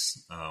what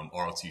makes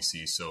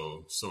ROTC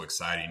so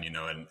exciting,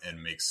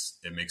 and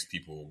makes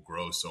people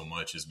grow so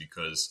much is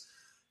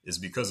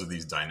because of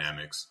these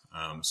dynamics.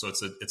 So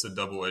it's a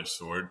double-edged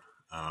sword.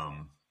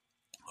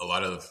 A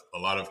lot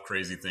of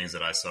crazy things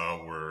that I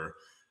saw were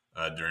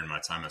during my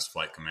time as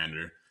flight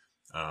commander,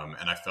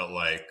 and I felt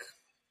like,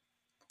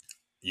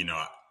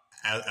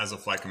 as a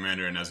flight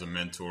commander and as a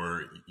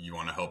mentor, you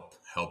want to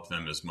help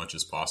them as much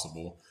as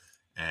possible.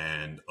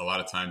 And a lot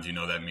of times,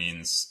 that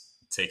means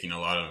taking a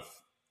lot of,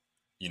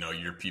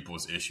 your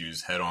people's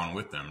issues head on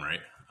with them,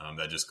 right?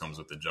 That just comes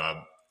with the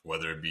job,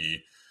 whether it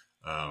be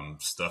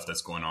stuff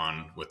that's going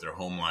on with their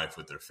home life,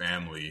 with their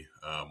family,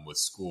 with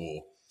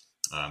school.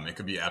 It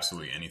could be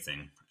absolutely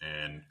anything.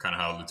 And kind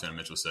of how Lieutenant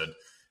Mitchell said,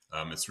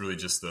 it's really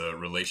just the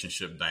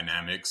relationship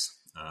dynamics.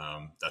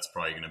 That's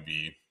probably going to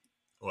be,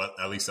 well,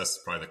 at least that's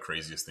probably the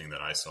craziest thing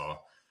that I saw.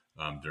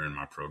 during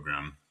my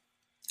program.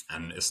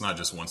 And it's not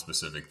just one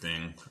specific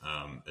thing.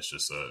 It's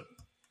just a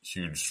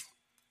huge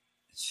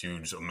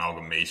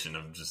amalgamation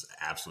of just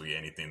absolutely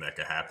anything that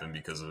could happen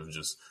because of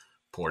just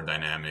poor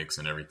dynamics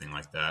and everything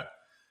like that.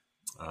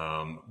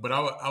 But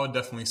I would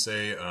definitely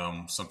say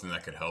something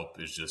that could help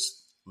is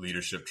just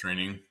leadership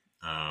training,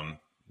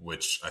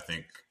 which I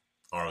think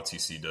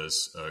ROTC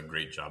does a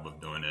great job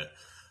of doing it.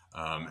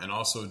 And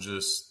also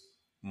just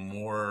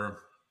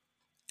more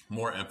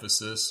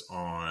emphasis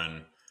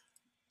on,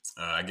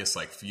 I guess,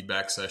 like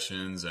feedback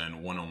sessions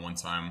and one-on-one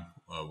time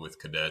with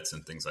cadets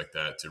and things like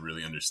that to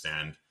really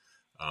understand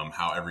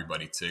how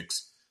everybody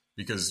ticks.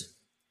 Because,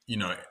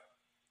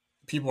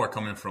 people are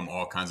coming from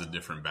all kinds of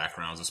different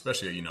backgrounds,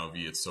 especially at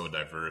UNLV. It's so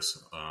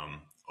diverse,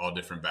 all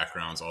different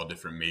backgrounds, all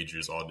different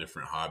majors, all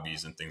different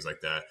hobbies and things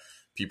like that.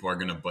 People are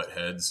going to butt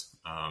heads.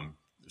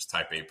 There's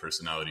type A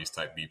personalities,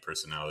 type B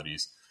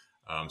personalities.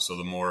 So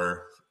the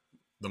more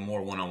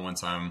one-on-one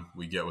time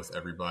we get with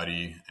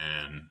everybody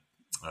and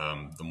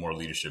the more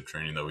leadership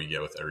training that we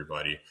get with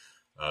everybody,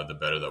 the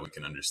better that we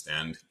can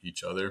understand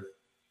each other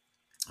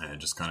and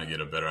just kind of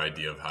get a better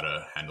idea of how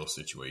to handle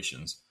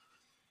situations.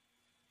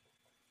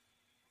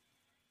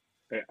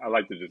 I'd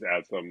like to just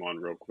add something on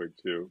real quick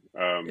too.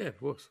 Yeah, of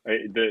course.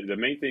 The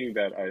main thing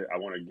that I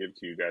want to give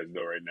to you guys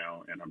though right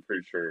now, and I'm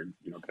pretty sure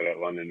Cadet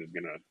London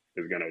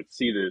is gonna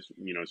see this,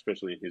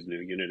 especially in his new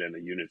unit and the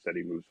units that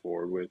he moves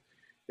forward with,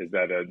 is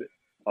that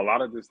a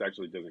lot of this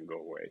actually doesn't go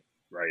away,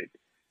 right?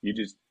 You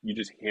just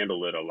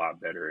handle it a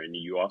lot better, and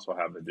you also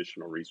have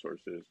additional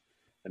resources,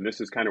 and this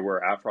is kind of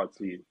where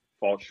AFROTC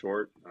falls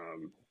short,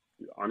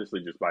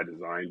 honestly, just by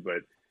design,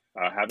 but.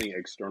 Having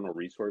external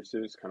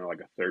resources, kind of like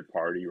a third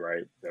party,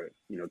 right? That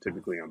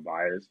typically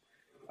unbiased.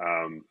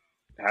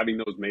 Having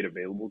those made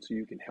available to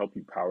you can help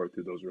you power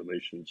through those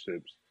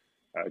relationships.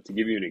 To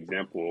give you an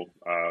example,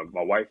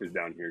 my wife is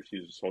down here.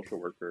 She's a social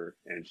worker,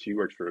 and she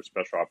works for a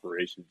special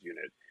operations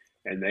unit.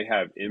 And they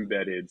have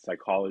embedded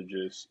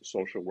psychologists,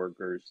 social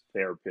workers,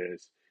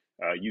 therapists,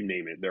 you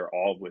name it. They're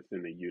all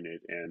within the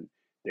unit, and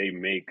they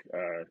make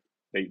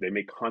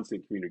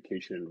constant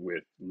communication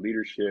with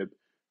leadership,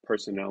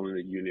 personnel in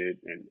the unit,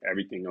 and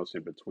everything else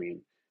in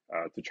between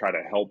to try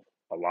to help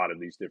a lot of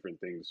these different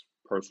things,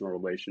 personal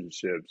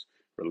relationships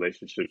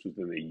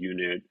within the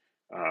unit,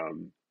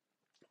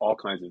 all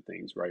kinds of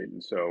things, right?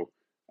 And so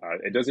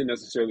it doesn't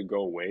necessarily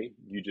go away.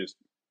 You just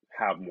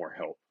have more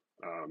help.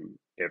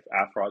 If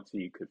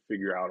AFROTC could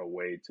figure out a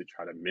way to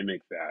try to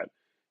mimic that,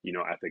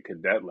 at the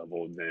cadet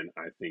level, then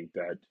I think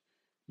that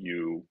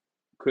you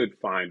could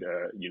find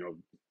a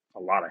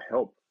lot of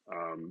help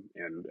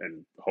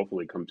and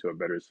hopefully come to a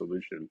better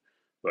solution.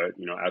 But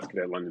as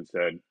Cadet London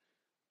said,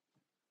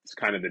 it's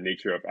kind of the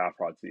nature of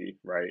AFROTC,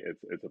 right?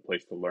 It's a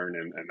place to learn,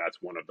 and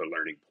that's one of the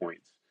learning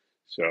points.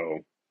 So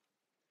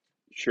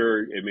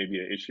sure, it may be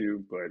an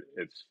issue, but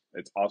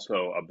it's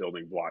also a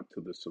building block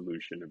to the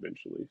solution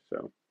eventually.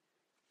 So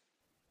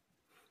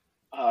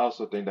I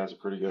also think that's a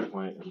pretty good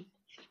point. And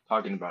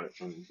talking about it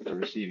from the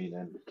receiving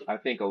end, I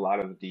think a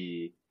lot of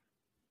the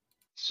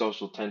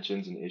social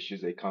tensions and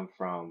issues they come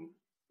from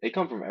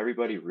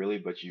everybody really,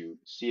 but you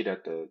see it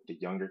at the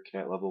younger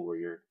cadet level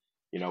where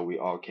we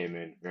all came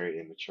in very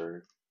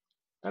immature,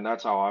 and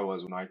that's how I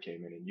was when I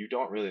came in. And you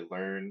don't really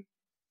learn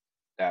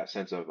that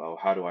sense of, oh,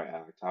 how do I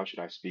act? How should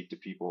I speak to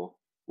people?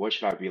 What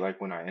should I be like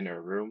when I enter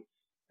a room?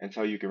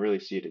 Until you can really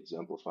see it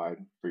exemplified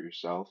for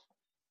yourself.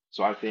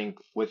 So I think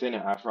within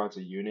an Afro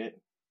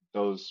unit,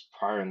 those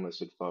prior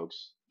enlisted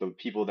folks, the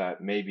people that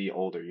may be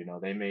older,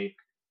 they may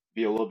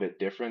be a little bit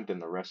different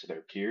than the rest of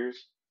their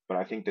peers, but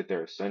I think that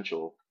they're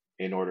essential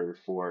in order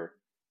for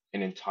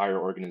an entire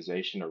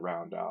organization to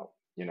round out.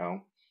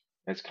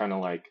 It's kind of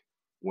like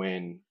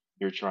when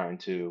you're trying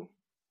to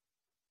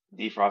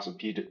defrost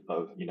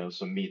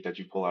some meat that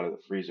you pull out of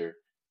the freezer.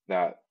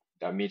 That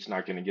that meat's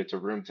not going to get to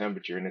room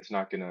temperature, and it's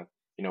not going to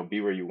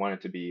be where you want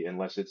it to be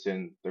unless it's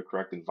in the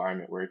correct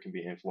environment where it can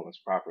be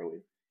influenced properly.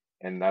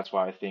 And that's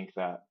why I think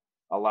that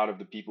a lot of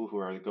the people who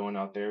are going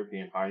out there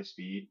being high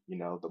speed,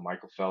 the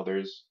Michael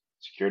Felders,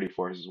 security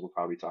forces, will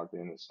probably talk to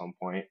him at some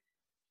point.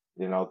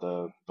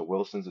 The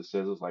Wilsons, the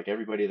Sizzles, like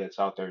everybody that's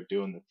out there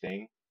doing the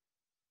thing,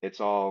 it's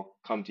all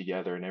come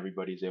together and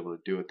everybody's able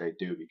to do what they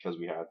do because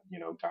we have,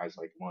 guys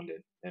like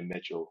London and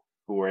Mitchell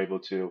who were able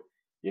to,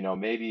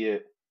 maybe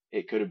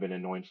it could have been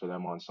annoying for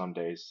them on some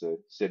days to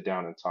sit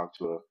down and talk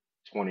to a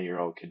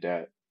 20-year-old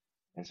cadet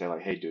and say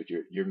like, hey dude,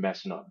 you're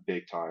messing up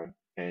big time,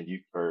 and you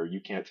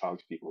can't talk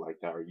to people like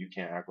that, or you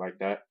can't act like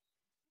that.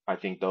 I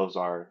think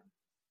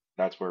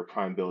that's where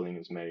prime building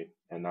is made,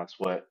 and that's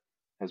what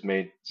has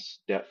made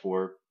Step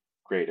 4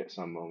 great at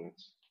some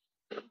moments.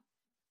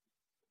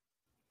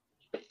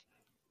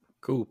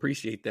 Cool.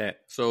 Appreciate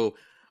that. So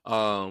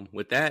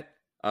with that,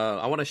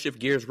 I want to shift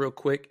gears real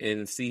quick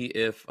and see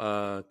if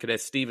Cadet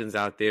Stevens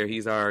out there,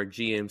 he's our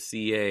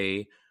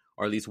GMCA,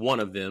 or at least one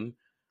of them,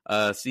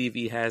 see if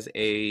he has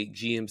a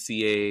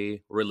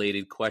GMCA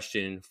related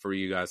question for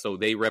you guys. So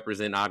they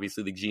represent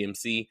obviously the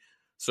GMC.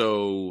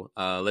 So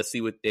let's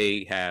see what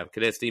they have.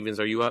 Cadet Stevens,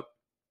 are you up?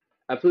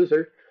 Absolutely,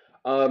 sir.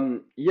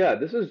 Yeah,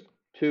 this is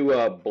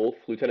to both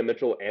Lieutenant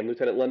Mitchell and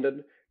Lieutenant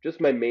London. Just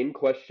my main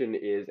question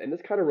is, and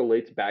this kind of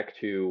relates back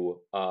to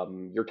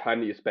your time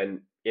that you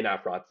spent in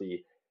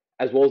Afrotsi,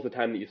 as well as the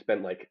time that you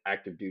spent like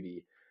active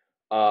duty.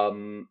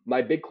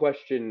 My big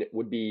question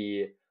would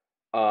be,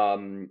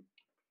 um,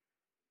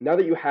 now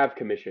that you have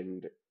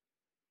commissioned,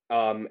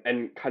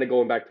 and kind of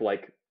going back to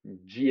like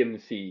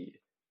GMC,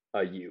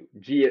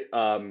 GMC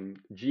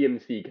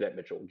Cadet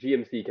Mitchell,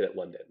 GMC Cadet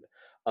London.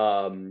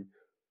 Um,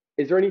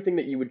 is there anything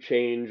that you would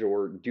change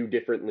or do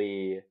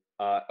differently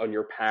on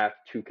your path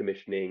to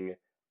commissioning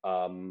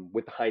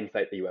with the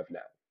hindsight that you have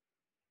now?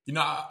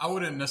 I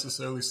wouldn't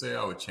necessarily say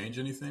I would change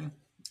anything.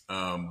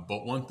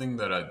 But one thing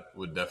that I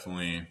would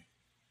definitely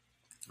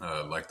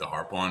like to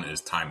harp on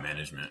is time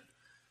management.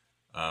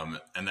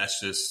 And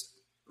that's just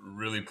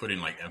really putting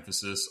like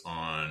emphasis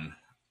on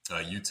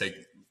you take,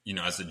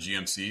 as a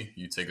GMC,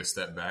 you take a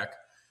step back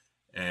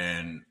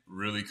and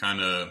really kind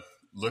of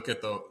look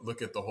at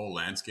the whole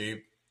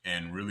landscape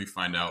and really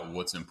find out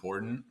what's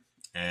important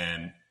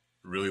and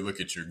really look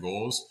at your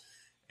goals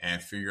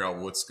and figure out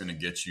what's going to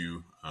get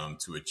you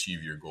to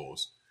achieve your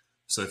goals.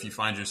 So if you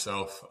find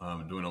yourself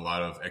doing a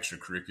lot of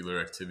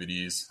extracurricular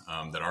activities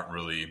that aren't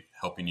really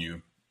helping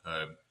you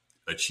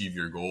achieve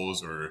your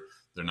goals, or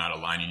they're not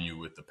aligning you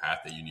with the path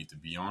that you need to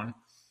be on,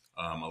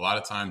 a lot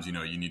of times, you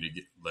need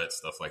to let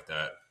stuff like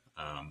that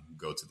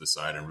go to the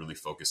side and really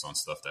focus on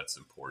stuff that's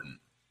important.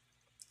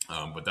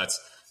 But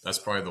that's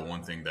probably the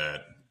one thing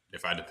that,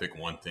 if I had to pick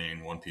one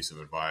piece of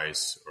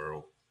advice,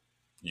 or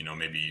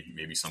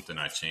maybe something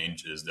I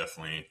change, is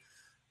definitely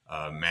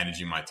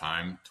managing my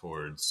time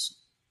towards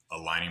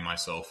aligning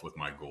myself with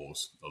my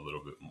goals a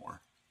little bit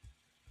more.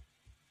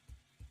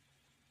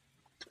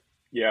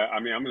 Yeah, I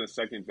mean, I'm going to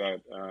second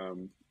that,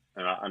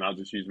 and I'll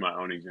just use my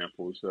own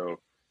example. So,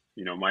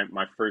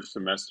 my first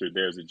semester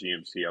there as a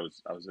GMC,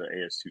 I was an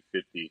AS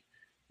 250,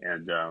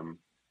 and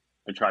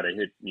I try to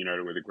hit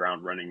with the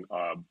ground running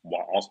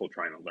while also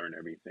trying to learn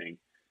everything.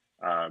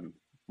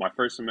 My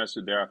first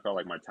semester there, I felt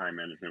like my time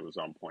management was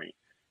on point,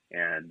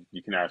 and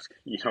you can ask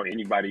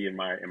anybody in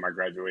my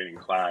graduating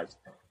class.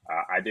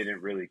 I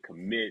didn't really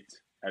commit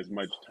as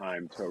much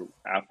time to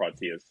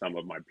AFROT as some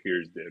of my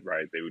peers did.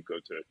 Right, they would go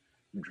to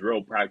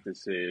drill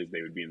practices,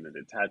 they would be in the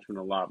detachment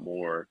a lot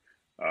more.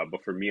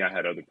 But for me, I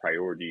had other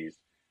priorities.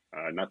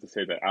 Not to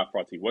say that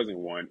AFROT wasn't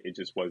one, it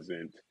just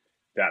wasn't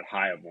that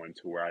high of one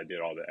to where I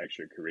did all the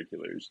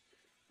extracurriculars.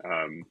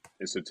 And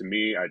so to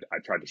me, I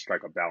tried to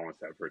strike a balance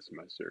that first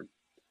semester.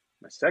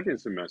 My second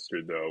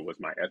semester, though, was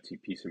my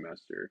FTP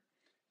semester.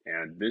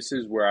 And this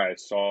is where I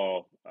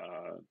saw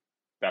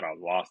that I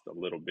lost a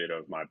little bit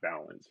of my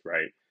balance,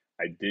 right?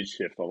 I did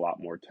shift a lot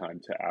more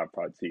time to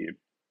AFROT.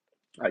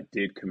 I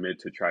did commit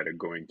to try to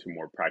going to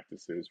more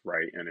practices,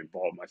 right, and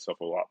involve myself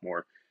a lot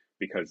more,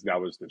 because that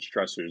was the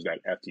stressors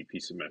that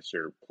FTP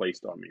semester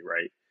placed on me,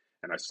 right?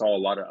 And I saw a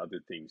lot of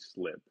other things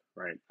slip,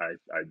 right? I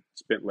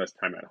spent less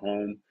time at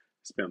home,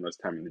 spent less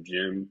time in the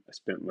gym, I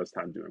spent less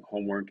time doing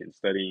homework and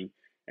studying,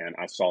 and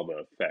I saw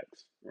the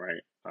effects,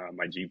 right?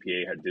 My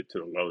GPA had dipped to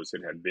the lowest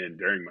it had been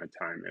during my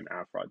time in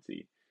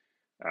AFROT.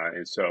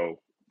 And so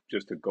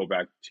just to go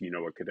back to,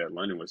 what Cadet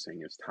London was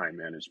saying, is time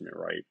management,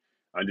 right?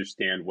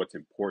 Understand what's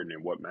important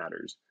and what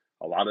matters.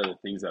 A lot of the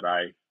things that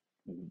I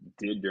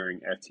did during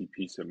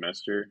FTP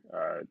semester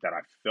that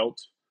I felt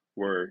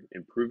were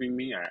improving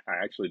me, I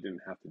actually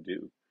didn't have to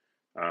do.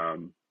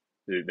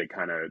 They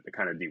kind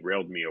of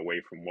derailed me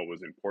away from what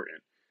was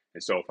important.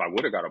 And so if I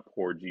would have got a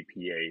poor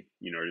GPA,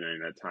 during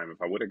that time,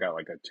 if I would have got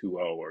like a 2.0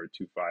 or a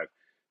 2.5,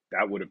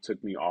 that would have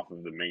took me off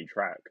of the main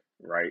track,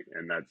 right?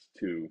 And that's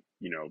to,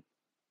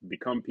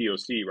 become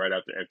POC right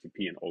after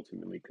FTP and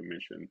ultimately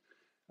commission.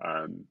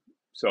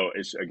 So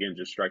it's, again,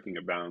 just striking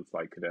a balance,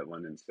 like Cadet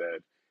London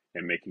said,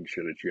 and making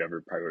sure that you have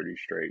your priorities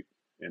straight.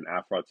 In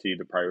AFROT,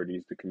 the priority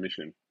is the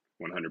commission,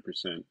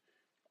 100%.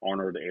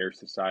 Honor the Air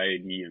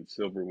Society and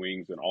Silver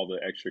Wings and all the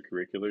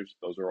extracurriculars.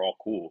 Those are all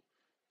cool.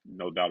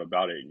 No doubt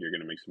about it. You're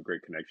going to make some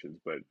great connections,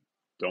 but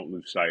don't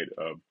lose sight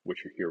of what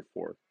you're here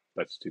for.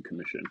 That's to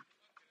commission.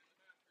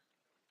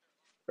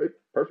 Right,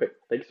 perfect.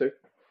 Thanks, sir.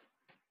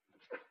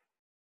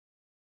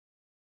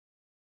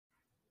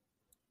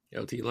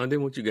 LT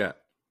London, what you got?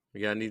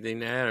 You got anything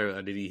to add,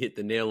 or did he hit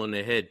the nail on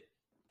the head?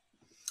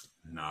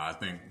 No, I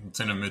think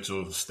Lieutenant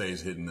Mitchell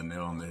stays hitting the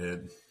nail on the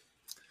head.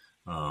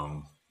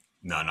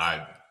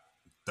 I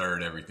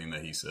third everything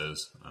that he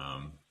says.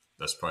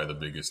 That's probably the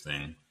biggest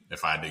thing.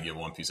 If I had to give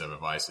one piece of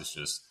advice, it's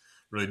just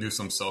really do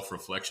some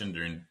self-reflection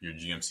during your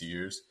GMC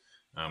years.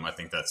 I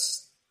think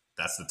that's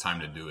the time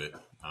to do it,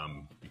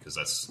 because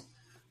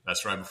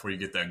that's right before you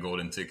get that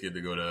golden ticket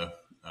to go to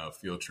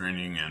field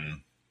training,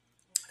 and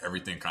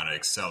everything kind of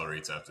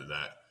accelerates after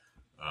that,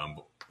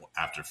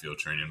 after field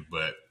training.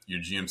 But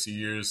your GMC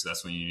years,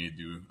 that's when you need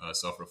to do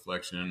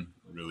self-reflection,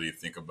 really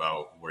think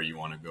about where you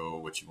want to go,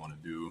 what you want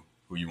to do,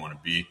 who you want to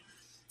be,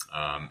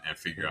 and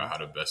figure out how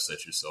to best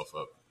set yourself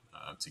up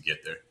to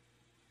get there.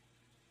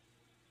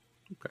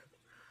 Okay.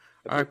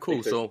 All right,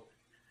 cool. So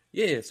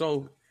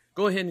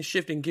go ahead and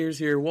shifting gears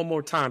here one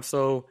more time.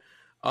 So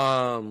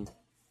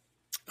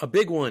A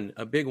big one.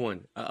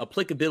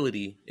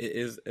 Applicability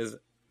is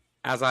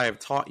as I have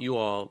taught you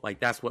all, like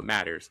that's what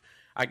matters.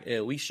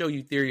 We show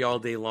you theory all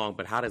day long,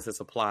 but how does this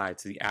apply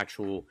to the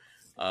actual,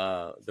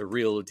 the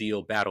real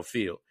deal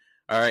battlefield?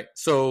 All right.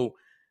 So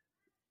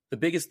the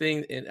biggest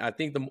thing, and I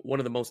think one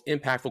of the most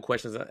impactful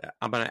questions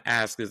I'm going to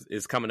ask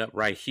is coming up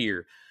right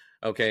here.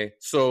 Okay.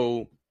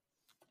 So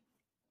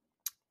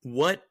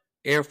what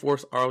Air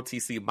Force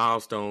ROTC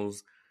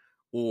milestones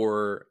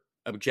or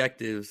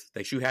objectives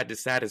that you had to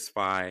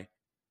satisfy,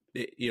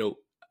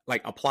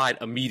 like applied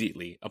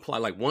immediately,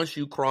 like once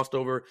you crossed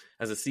over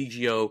as a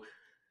CGO,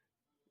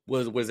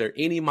 was there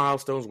any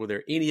milestones, were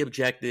there any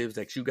objectives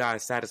that you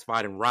guys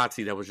satisfied in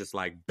ROTC that was just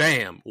like,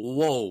 bam,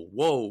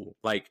 whoa,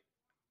 like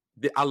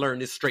I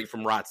learned this straight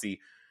from ROTC,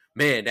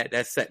 man,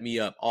 that set me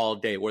up all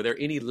day? Were there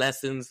any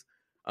lessons,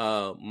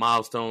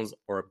 milestones,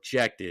 or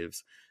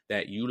objectives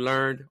that you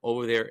learned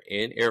over there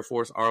in Air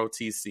Force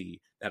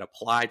ROTC that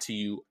applied to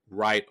you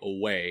right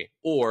away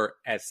or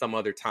at some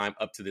other time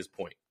up to this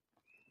point?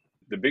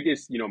 The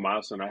biggest,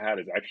 milestone I had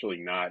is actually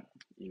not,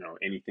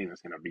 anything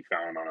that's going to be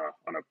found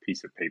on a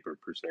piece of paper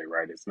per se,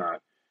 right? It's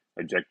not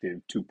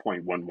objective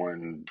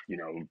 2.11,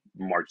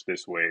 march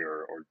this way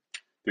or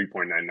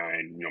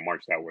 3.99,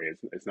 march that way.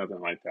 It's nothing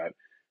like that.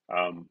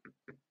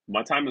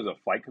 My time as a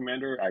flight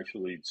commander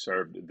actually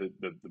served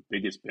the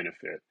biggest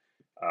benefit.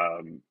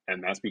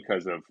 And that's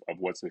because of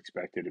what's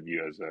expected of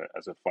you as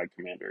a flight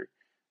commander.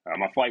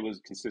 My flight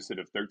consisted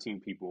of 13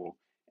 people,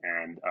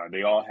 and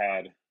they all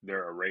had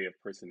their array of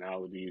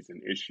personalities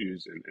and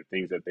issues and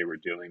things that they were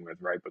dealing with,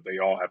 right? But they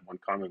all had one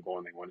common goal,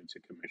 and they wanted to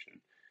commission.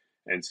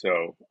 And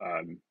so,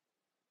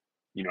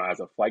 as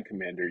a flight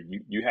commander,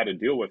 you had to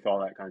deal with all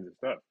that kinds of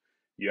stuff.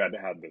 You had to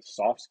have the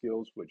soft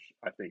skills, which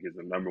I think is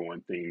the number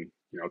one thing,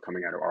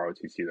 coming out of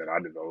ROTC that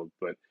I developed.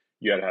 But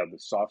you had to have the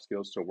soft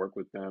skills to work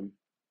with them.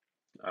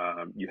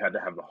 You had to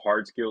have the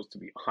hard skills to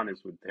be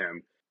honest with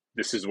them.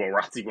 This is what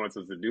ROTC wants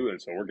us to do,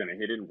 and so we're going to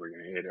hit it, and we're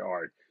going to hit it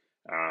hard.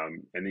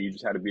 And then you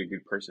just had to be a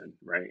good person,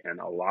 right? And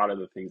a lot of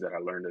the things that I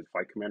learned as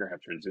flight commander have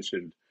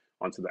transitioned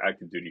onto the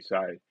active duty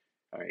side.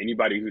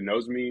 Anybody who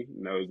knows me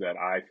knows that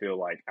I feel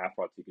like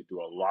AFROTC could do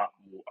a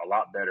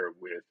lot better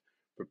with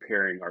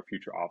preparing our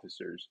future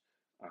officers.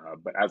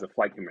 But as a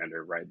flight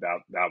commander, right,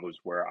 that was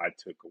where I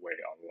took away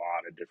a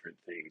lot of different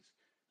things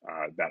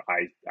that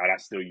I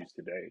still use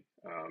today.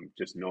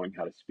 Just knowing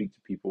how to speak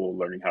to people,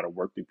 learning how to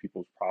work through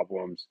people's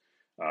problems,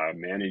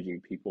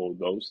 managing people,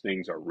 those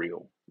things are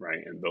real,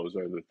 right? And those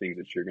are the things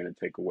that you're going to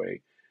take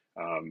away.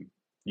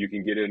 You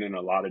can get it in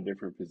a lot of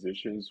different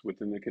positions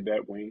within the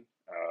cadet wing,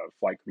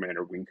 flight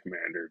commander, wing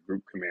commander,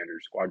 group commander,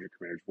 squadron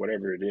commanders,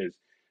 whatever it is.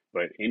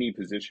 But any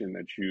position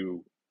that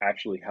you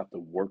actually have to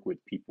work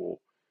with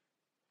people,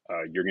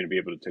 you're going to be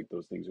able to take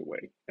those things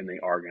away, and they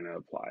are going to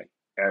apply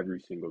every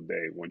single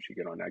day once you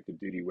get on active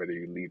duty. Whether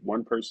you lead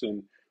one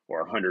person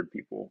or 100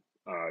 people,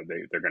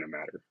 they're going to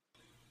matter.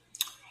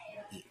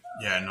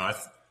 Yeah, no,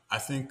 I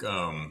think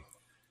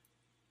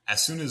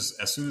as soon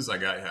as I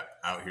got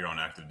out here on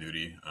active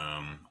duty,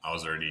 I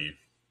was already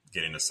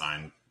getting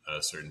assigned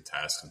certain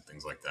tasks and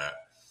things like that.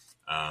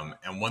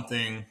 And one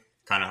thing,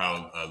 kind of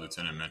how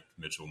Lieutenant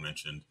Mitchell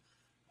mentioned,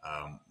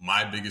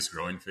 my biggest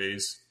growing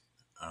phase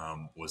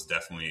was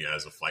definitely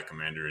as a flight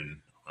commander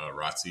in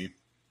ROTC,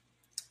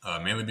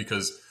 mainly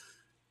because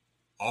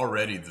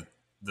already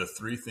the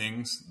three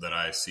things that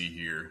I see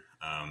here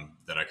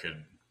that I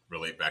could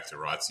relate back to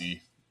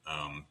ROTC,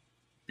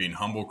 being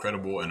humble,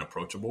 credible, and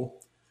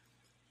approachable.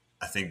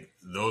 I think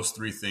those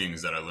three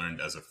things that I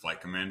learned as a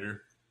flight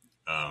commander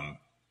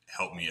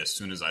helped me as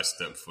soon as I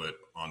stepped foot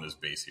on this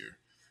base here,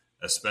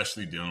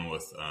 especially dealing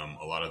with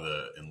a lot of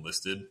the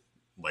enlisted,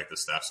 like the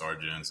staff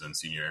sergeants and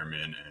senior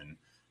airmen and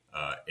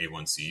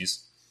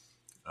A1Cs.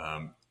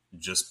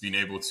 Just being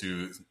able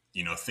to,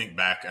 think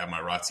back at my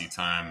ROTC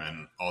time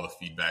and all the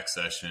feedback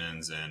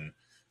sessions, and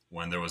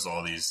when there was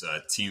all these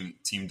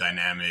team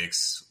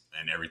dynamics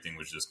and everything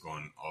was just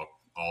going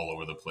all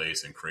over the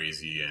place and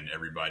crazy, and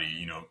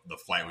everybody, the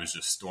flight was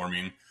just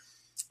storming.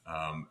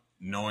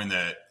 Knowing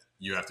that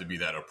you have to be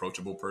that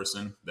approachable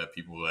person, that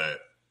people that,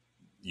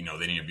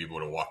 they need to be able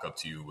to walk up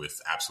to you with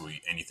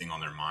absolutely anything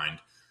on their mind.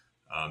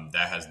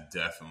 That has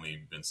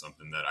definitely been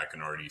something that I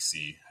can already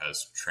see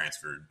has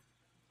transferred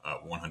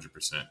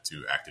 100%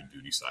 to active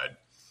duty side.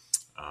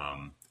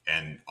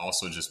 And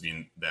also just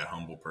being that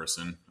humble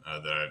person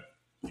that,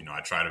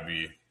 I try to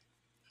be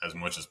as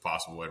much as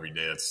possible every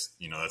day. That's,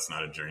 that's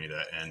not a journey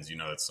that ends.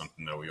 That's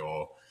something that we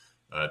all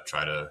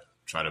try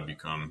to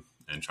become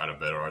and try to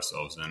better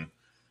ourselves in.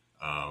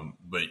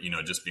 But,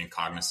 just being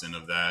cognizant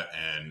of that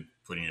and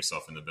putting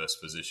yourself in the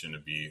best position to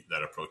be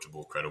that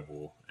approachable,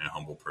 credible, and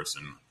humble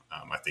person,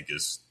 I think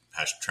is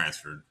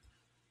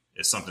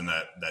something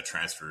that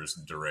transfers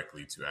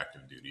directly to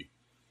active duty.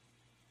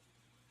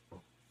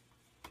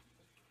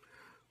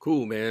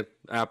 Cool, man.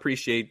 I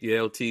appreciate the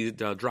LT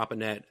dropping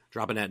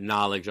that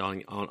knowledge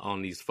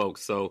on these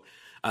folks. So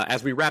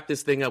as we wrap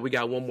this thing up, we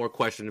got one more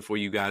question for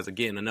you guys.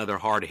 Again, another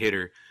hard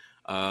hitter,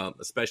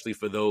 especially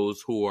for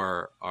those who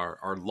are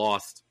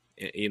lost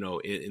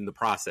in the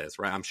process,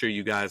 right? I'm sure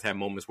you guys have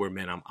moments where,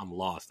 man, I'm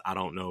lost. I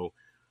don't know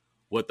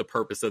what the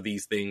purpose of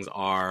these things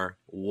are,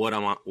 what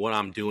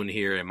I'm doing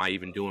here. Am I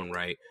even doing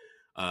right?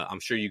 I'm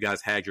sure you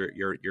guys had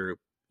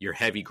your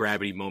heavy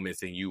gravity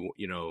moments, and you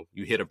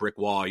hit a brick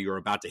wall. You were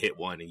about to hit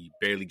one, and you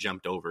barely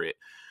jumped over it.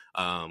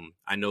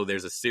 I know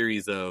there's a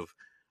series of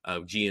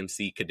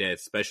GMC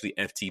cadets, especially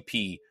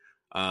FTP,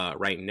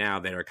 right now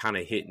that are kind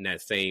of hitting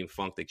that same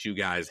funk that you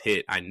guys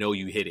hit. I know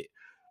you hit it.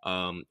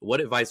 What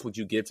advice would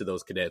you give to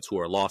those cadets who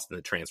are lost in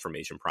the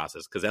transformation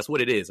process? Because that's what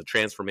it is, a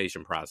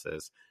transformation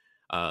process.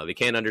 They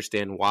can't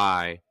understand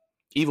why,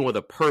 even with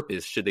a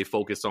purpose, should they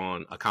focus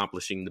on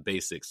accomplishing the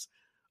basics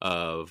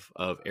of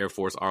Air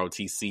Force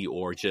ROTC,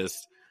 or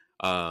just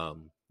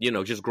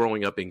just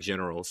growing up in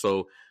general.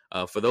 So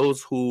for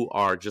those who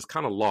are just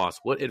kind of lost,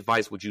 what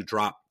advice would you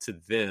drop to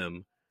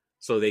them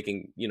so they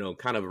can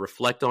kind of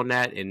reflect on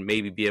that and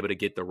maybe be able to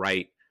get the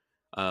right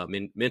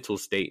mental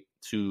state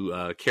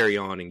to carry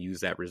on and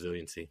use that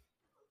resiliency?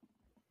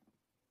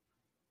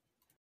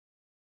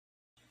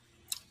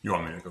 You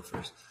want me to go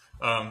first?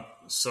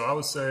 So I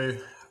would say,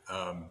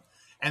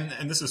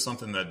 and this is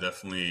something that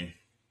definitely,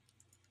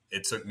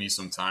 it took me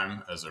some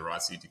time as a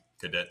ROTC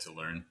cadet to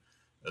learn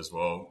as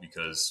well,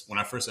 because when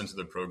I first entered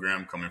the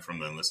program, coming from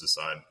the enlisted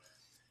side,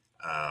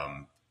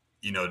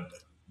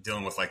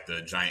 dealing with like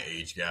the giant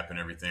age gap and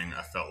everything,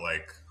 I felt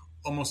like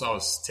almost I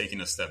was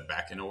taking a step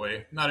back in a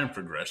way, not in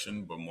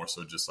progression, but more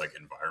so just like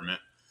environment.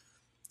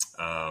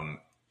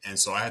 And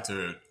so I had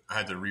to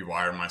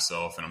rewire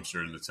myself, and I'm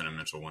sure Lieutenant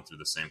Mitchell went through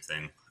the same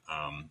thing.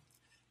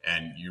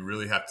 And you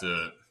really have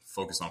to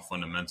focus on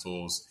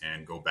fundamentals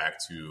and go back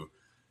to,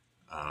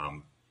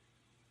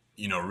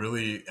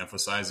 really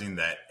emphasizing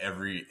that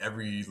every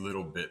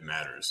little bit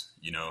matters,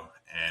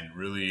 and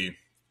really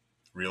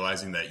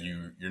realizing that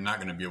you're not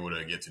going to be able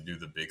to get to do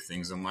the big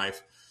things in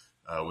life,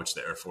 which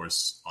the Air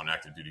Force on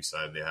active duty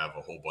side, they have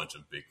a whole bunch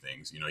of big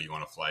things. You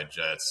want to fly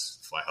jets,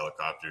 fly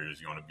helicopters,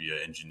 you want to be an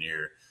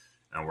engineer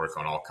and work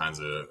on all kinds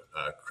of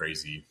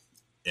crazy,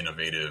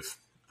 innovative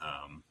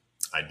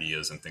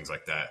ideas and things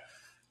like that.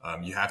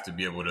 You have to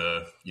be able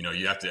to,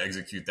 you have to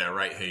execute that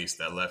right haste,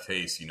 that left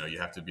haste, you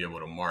have to be able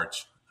to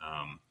march.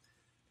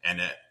 And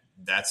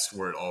that's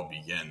where it all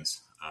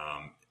begins.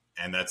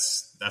 And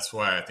that's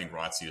why I think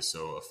ROTC is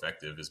so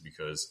effective, is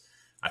because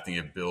I think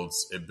it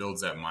builds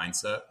that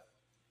mindset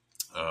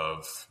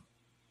of,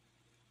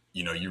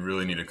 you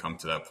really need to come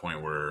to that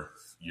point where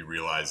you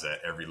realize that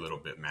every little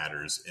bit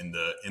matters in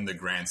the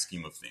grand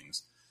scheme of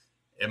things.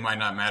 It might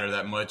not matter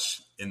that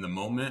much in the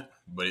moment,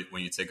 but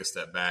when you take a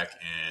step back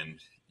and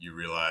you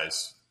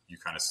realize, you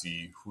kind of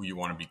see who you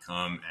want to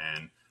become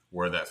and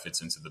where that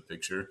fits into the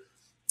picture,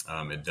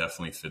 it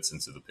definitely fits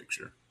into the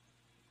picture.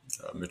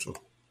 Mitchell?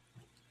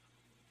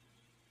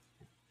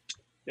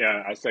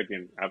 Yeah, I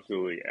second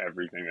absolutely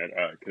everything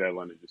that Cadet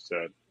London just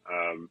said.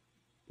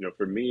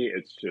 For me,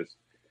 it's just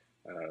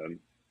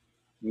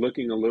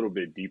looking a little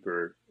bit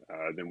deeper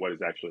than what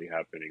is actually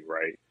happening,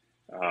 right?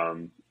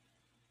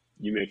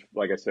 You may,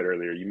 like I said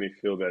earlier, you may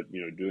feel that,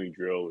 doing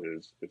drill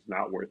is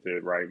not worth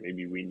it, right?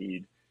 Maybe we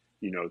need,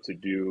 to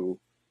do,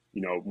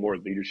 more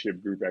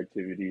leadership group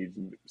activities,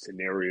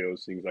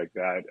 scenarios, things like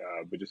that.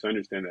 But just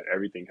understand that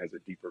everything has a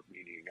deeper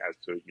meaning as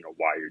to,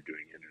 why you're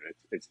doing it. And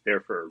it's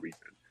there for a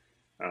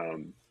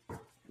reason.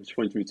 Which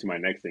points me to my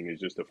next thing, is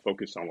just to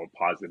focus on what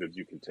positives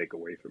you can take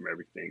away from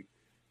everything.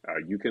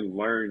 You can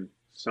learn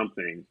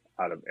something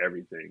out of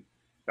everything.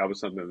 That was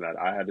something that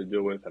I had to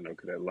deal with. I know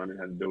Cadet London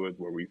had to deal with,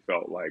 where we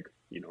felt like,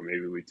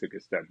 maybe we took a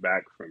step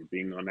back from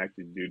being on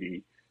active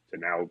duty to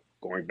now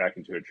going back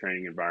into a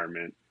training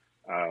environment.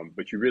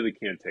 But you really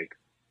can take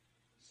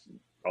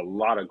a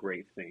lot of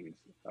great things,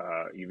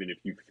 even if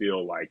you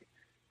feel like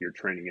your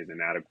training is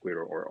inadequate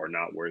or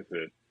not worth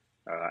it.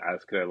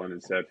 As Cadet London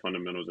said,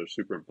 fundamentals are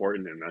super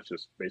important, and that's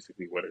just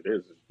basically what it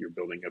is. You're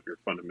building up your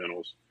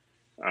fundamentals.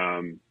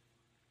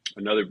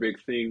 Another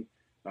big thing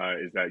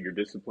is that your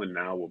discipline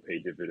now will pay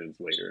dividends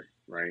later,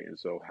 right? And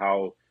so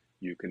how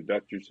you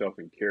conduct yourself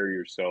and carry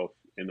yourself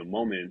in the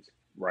moment,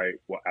 right,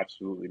 will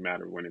absolutely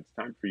matter when it's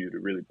time for you to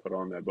really put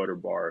on that butter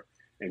bar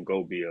and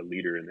go be a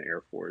leader in the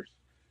Air Force.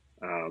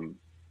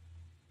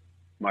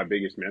 My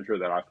biggest mantra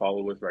that I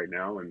follow with right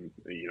now, and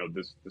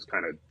this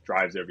kind of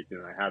drives everything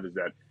that I have, is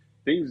that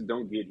things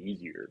don't get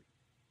easier.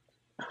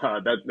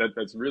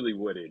 That's really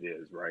what it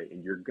is, right?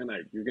 And you're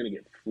gonna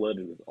get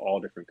flooded with all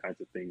different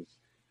kinds of things.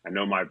 I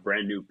know my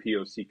brand new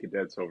POC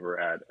cadets over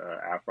at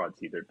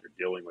AFROTC, they're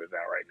dealing with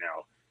that right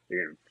now. They're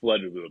getting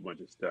flooded with a bunch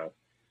of stuff,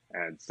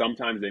 and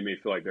sometimes they may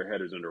feel like their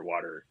head is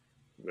underwater.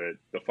 But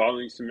the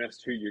following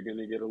semester, you're going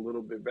to get a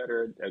little bit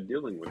better at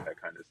dealing with that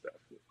kind of stuff.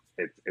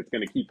 It's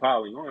going to keep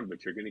piling on,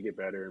 but you're going to get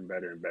better and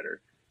better and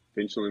better.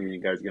 Eventually, when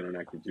you guys get on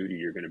active duty,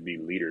 you're going to be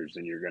leaders,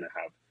 and you're going to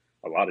have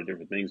a lot of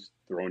different things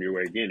thrown your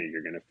way again, and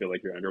you're going to feel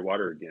like you're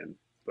underwater again.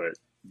 But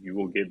you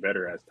will get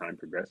better as time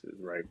progresses,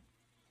 right?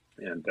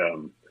 And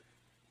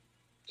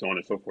so on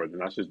and so forth.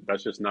 And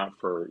that's just not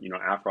for,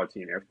 AFROT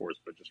and Air Force,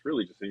 but just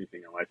really just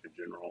anything in life in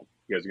general.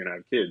 You guys are gonna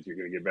have kids. You're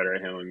gonna get better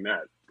at handling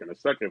that. It's gonna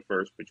suck at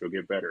first, but you'll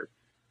get better.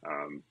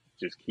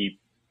 Just keep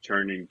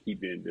churning,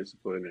 keep being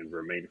disciplined, and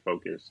remain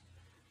focused.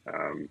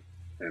 Um,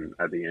 and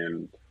at the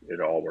end,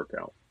 it'll all work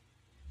out.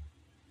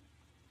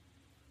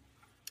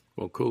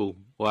 Well, cool.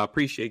 Well, I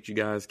appreciate you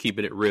guys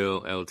keeping it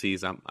real,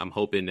 LTs. I'm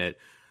hoping that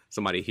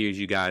somebody hears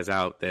you guys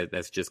out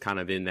that's just kind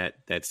of in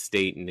that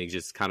state, and they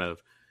just kind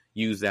of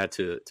use that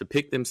to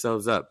pick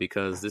themselves up,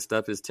 because this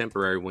stuff is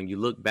temporary. When you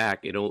look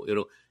back, it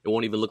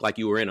won't even look like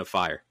you were in a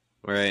fire,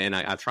 right? And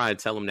I try to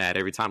tell them that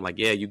every time, like,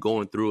 yeah, you're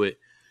going through it.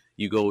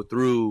 You go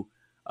through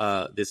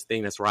this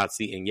thing that's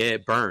ROTC, and yeah,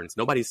 it burns.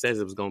 Nobody says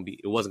it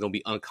wasn't gonna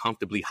be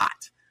uncomfortably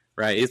hot,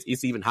 right?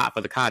 It's even hot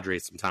for the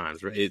cadres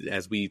sometimes, right?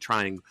 As we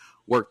try and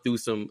work through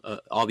some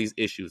all these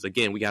issues.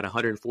 Again, we got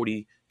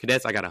 140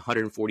 cadets. I got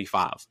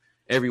 145s.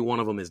 Every one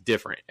of them is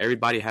different.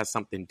 Everybody has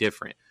something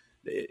different.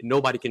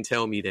 Nobody can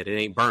tell me that it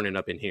ain't burning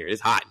up in here.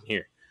 It's hot in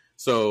here.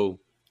 So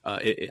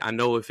I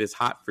know if it's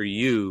hot for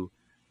you,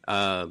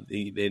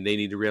 they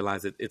need to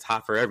realize that it's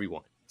hot for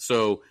everyone.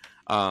 So,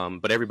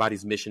 but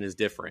everybody's mission is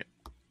different.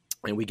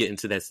 And we get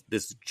into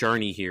this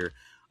journey here,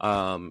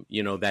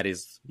 that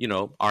is,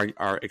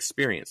 our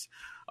experience.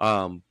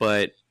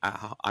 But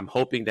I'm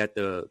hoping that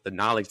the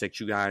knowledge that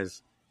you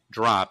guys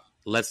drop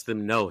lets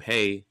them know,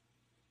 hey,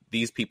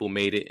 these people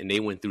made it and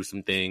they went through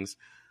some things.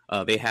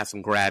 They had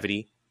some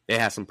gravity. They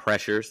had some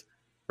pressures,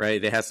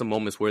 right? They had some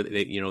moments where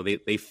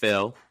they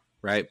fell,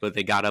 right? But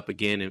they got up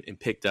again and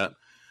picked up.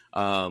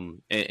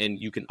 And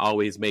you can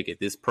always make it.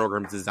 This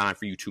program is designed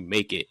for you to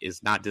make it.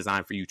 It's not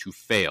designed for you to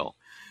fail.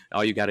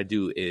 All you got to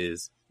do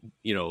is,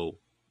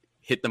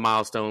 hit the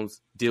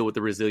milestones, deal with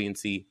the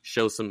resiliency,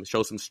 show some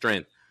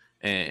strength,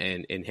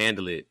 and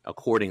handle it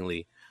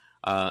accordingly.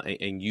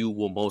 And you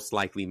will most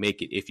likely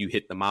make it if you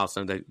hit the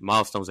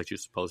milestones that you're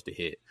supposed to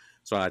hit.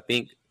 So I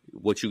think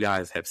what you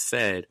guys have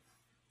said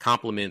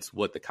complements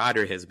what the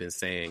cadre has been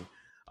saying,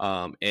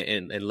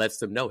 and lets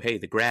them know, hey,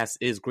 the grass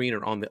is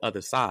greener on the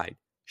other side.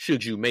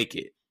 Should you make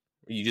it,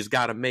 you just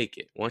got to make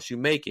it. Once you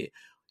make it,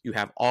 you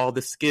have all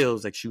the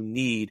skills that you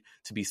need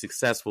to be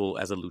successful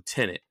as a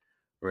lieutenant,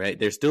 right?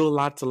 There's still a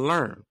lot to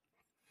learn,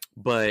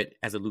 but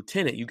as a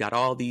lieutenant, you got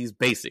all these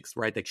basics,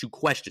 right? That you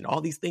question, all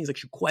these things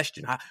that you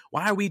question.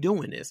 Why are we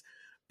doing this?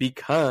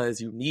 Because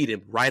you need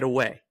them right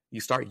away.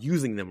 You start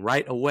using them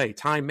right away.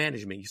 Time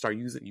management, you start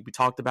using. We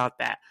talked about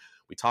that.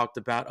 We talked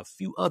about a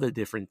few other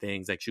different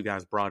things that you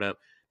guys brought up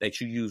that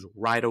you use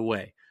right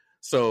away.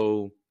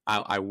 So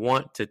I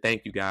want to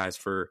thank you guys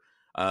for,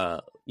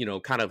 kind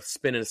of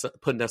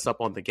putting us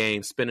up on the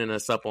game, spinning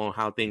us up on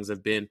how things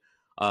have been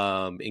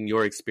in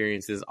your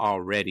experiences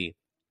already.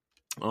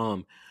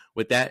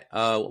 With that,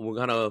 we're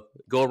gonna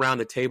go around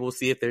the table,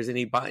 see if there's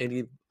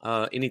anything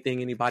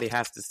anybody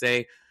has to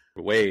say.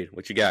 Wade,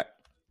 what you got?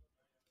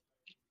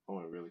 I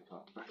want to really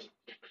talk.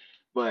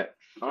 But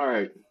all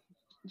right,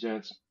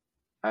 gents,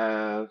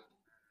 I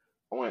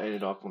want to end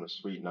it off on a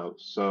sweet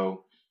note.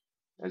 So,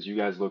 as you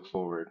guys look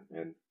forward,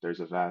 and there's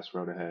a vast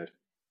road ahead,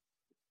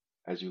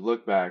 as you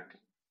look back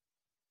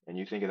and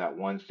you think of that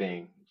one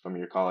thing from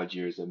your college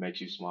years that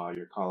makes you smile,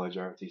 your college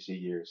ROTC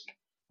years,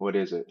 what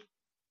is it?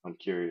 I'm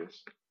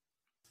curious.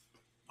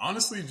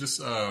 Honestly,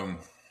 just not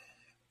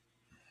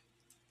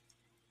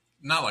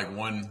like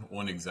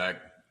one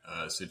exact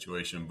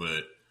situation,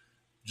 but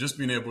just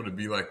being able to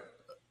be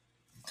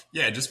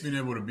just being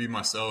able to be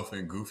myself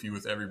and goofy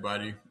with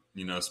everybody,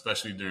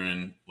 especially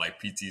during like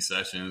PT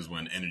sessions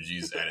when energy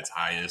is at its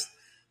highest,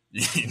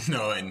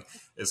 and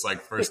it's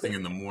like first thing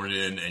in the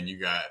morning and you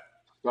got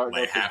Starting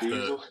like up half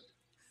diesel.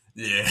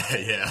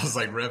 yeah, I was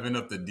like revving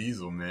up the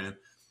diesel, man.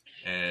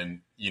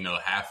 And,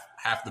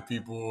 half the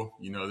people,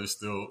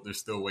 they're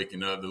still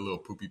waking up, the little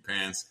poopy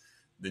pants.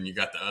 Then you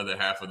got the other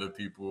half of the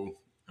people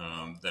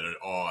that are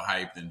all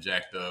hyped and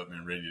jacked up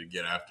and ready to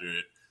get after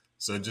it.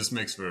 So it just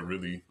makes for a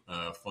really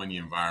funny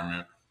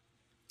environment.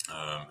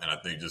 And I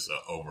think just an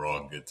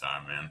overall good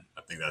time, man.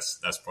 I think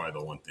that's probably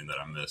the one thing that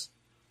I miss.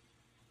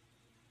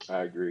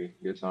 I agree.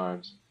 Good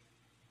times.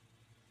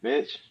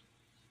 Mitch?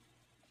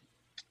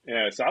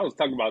 Yeah, so I was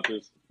talking about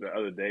this the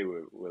other day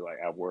with like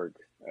at work.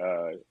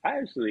 I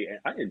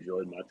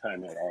enjoyed my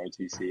time at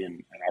ROTC,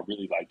 and I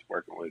really liked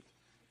working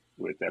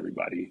with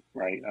everybody,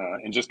 right?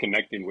 And just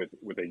connecting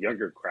with a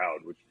younger crowd,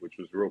 which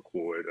was real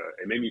cool.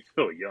 It made me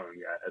feel young.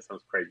 Yeah, that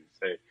sounds crazy to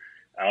say,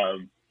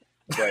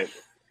 but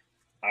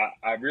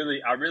I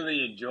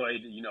really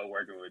enjoyed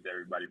working with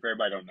everybody. For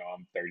everybody don't know,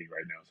 I'm 30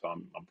 right now, so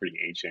I'm pretty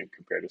ancient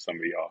compared to some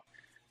of y'all.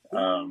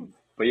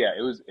 But yeah,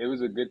 it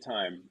was a good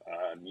time.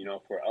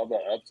 For all the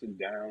ups and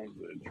downs,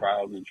 the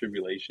trials and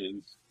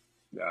tribulations,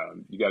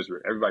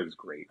 everybody was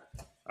great.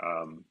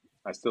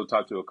 I still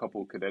talk to a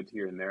couple of cadets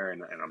here and there,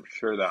 and I'm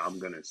sure that I'm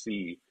going to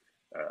see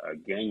a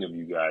gang of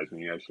you guys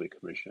when you actually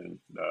commission.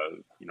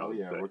 Oh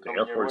yeah, we're The coming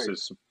Air your Force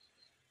way.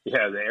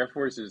 the Air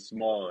Force is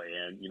small,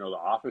 and the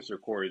officer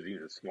corps is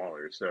even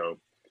smaller. So,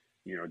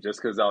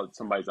 just because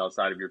somebody's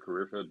outside of your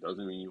career field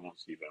doesn't mean you won't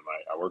see them.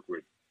 I work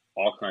with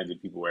all kinds of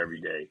people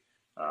every day,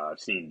 I've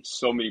seen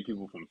so many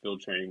people from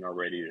field training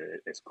already.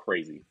 It's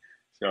crazy.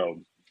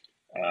 So,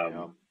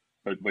 Yeah.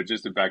 but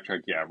just to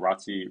backtrack, yeah,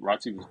 ROTC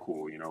was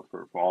cool.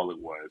 For all it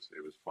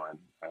was fun.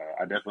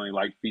 I definitely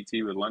liked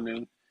PT with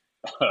London.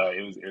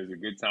 It was a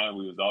good time.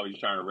 We was always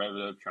trying to rev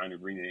it up, trying to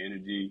bring the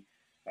energy,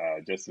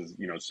 just as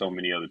so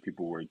many other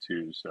people were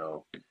too.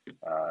 So,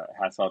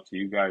 hats off to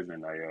you guys.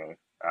 And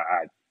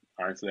I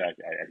honestly, I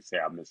say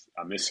I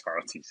miss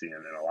ROTC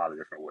in a lot of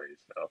different ways.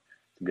 So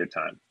it's a good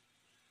time.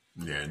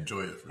 Yeah,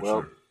 enjoy it for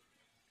Well, sure.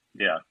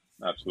 Yeah,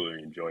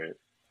 absolutely enjoy it.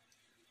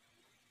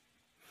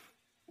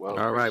 well,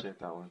 All right. appreciate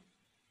that one.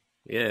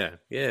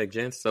 Yeah,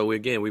 gents. So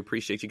again, we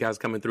appreciate you guys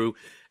coming through.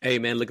 Hey,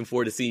 man, looking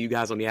forward to seeing you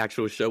guys on the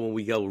actual show when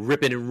we go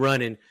ripping and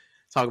running,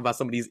 talk about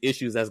some of these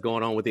issues that's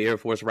going on with the Air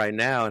Force right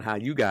now and how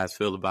you guys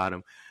feel about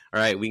them. All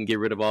right, we can get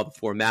rid of all the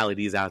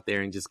formalities out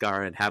there and just go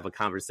and have a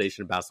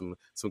conversation about some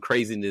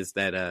craziness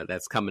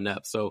that's coming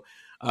up. So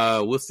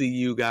we'll see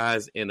you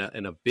guys in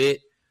a bit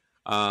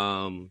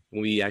when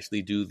we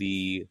actually do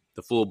the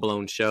full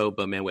blown show.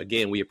 But man,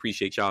 again, we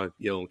appreciate y'all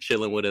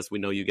chilling with us. We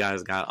know you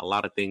guys got a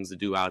lot of things to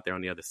do out there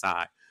on the other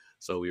side.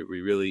 So we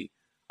really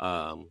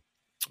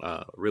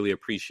really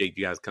appreciate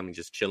you guys coming,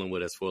 just chilling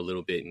with us for a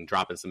little bit and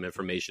dropping some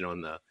information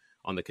on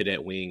the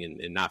cadet wing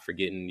and not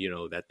forgetting,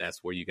 that's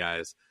where you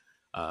guys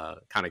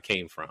kind of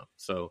came from.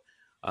 So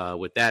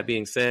with that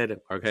being said,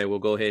 okay, we'll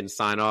go ahead and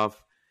sign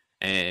off,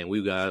 and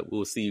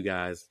we'll see you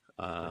guys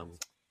on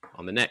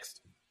the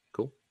next.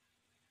 Cool.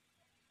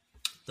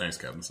 Thanks,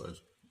 Captain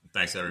Sledge.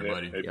 Thanks,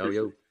 everybody. Yeah,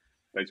 Yo.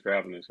 Thanks for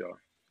having us, y'all.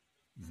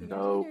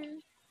 No.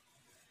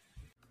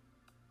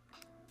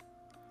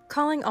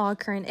 Calling all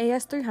current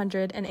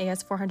AS300 and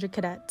AS400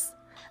 cadets.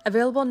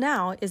 Available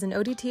now is an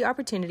ODT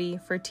opportunity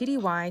for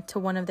TDY to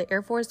one of the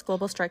Air Force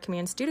Global Strike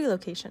Command studio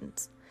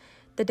locations.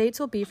 The dates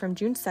will be from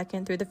June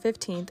 2nd through the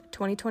 15th,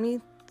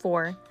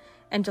 2024,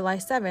 and July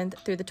 7th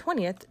through the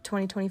 20th,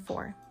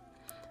 2024.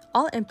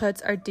 All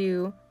inputs are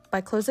due by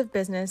close of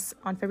business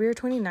on February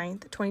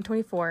 29th,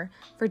 2024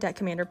 for Det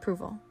Commander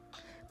approval.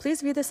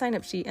 Please view the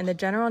sign-up sheet in the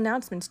General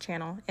Announcements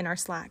channel in our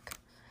Slack.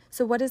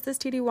 So what is this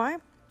TDY?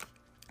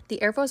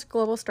 The Air Force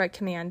Global Strike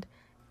Command,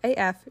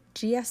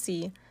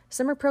 AFGSC,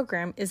 summer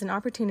program is an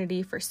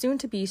opportunity for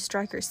soon-to-be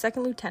Stryker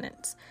second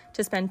lieutenants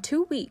to spend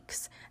 2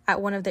 weeks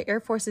at one of the Air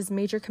Force's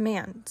major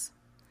commands.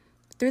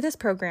 Through this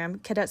program,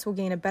 cadets will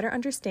gain a better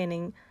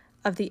understanding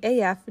of the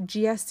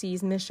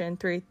AFGSC's mission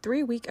through a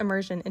 3-week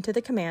immersion into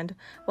the command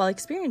while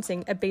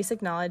experiencing a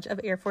basic knowledge of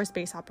Air Force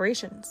base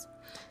operations.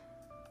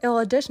 It will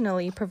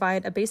additionally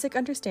provide a basic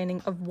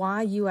understanding of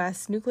why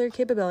U.S. nuclear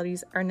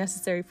capabilities are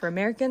necessary for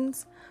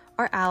Americans,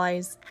 our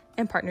allies,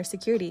 and partner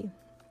security.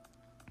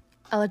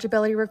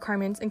 Eligibility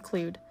requirements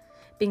include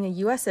being a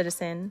U.S.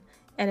 citizen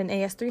and an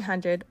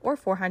AS300 or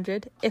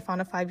 400 if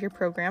on a 5-year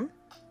program,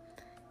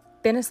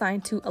 been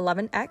assigned to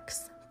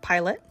 11X,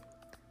 pilot,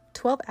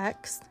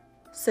 12X,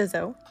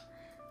 CISO,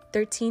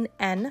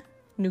 13N,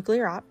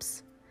 nuclear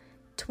ops,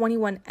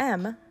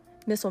 21M,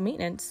 missile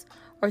maintenance,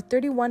 or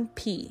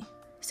 31P,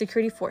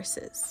 security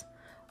forces,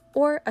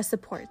 or a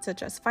support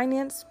such as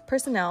finance,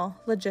 personnel,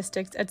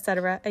 logistics,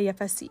 etc.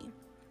 AFSC.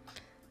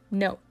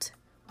 Note,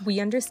 we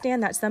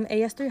understand that some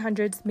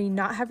AS300s may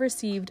not have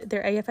received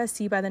their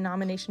AFSC by the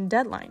nomination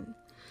deadline.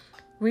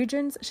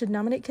 Regions should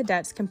nominate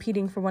cadets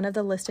competing for one of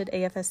the listed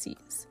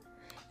AFSCs.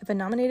 If a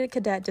nominated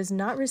cadet does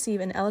not receive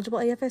an eligible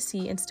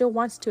AFSC and still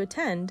wants to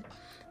attend,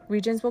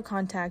 regions will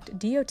contact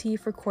DOT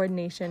for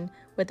coordination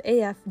with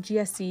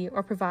AFGSC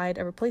or provide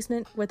a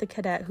replacement with a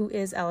cadet who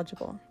is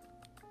eligible.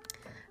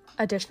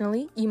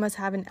 Additionally, you must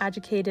have an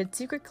adjudicated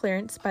secret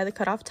clearance by the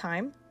cutoff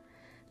time,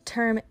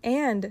 term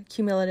and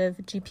cumulative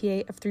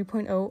GPA of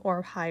 3.0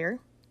 or higher.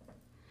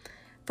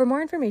 For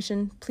more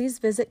information, please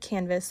visit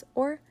Canvas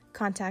or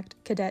contact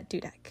Cadet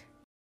Dudek.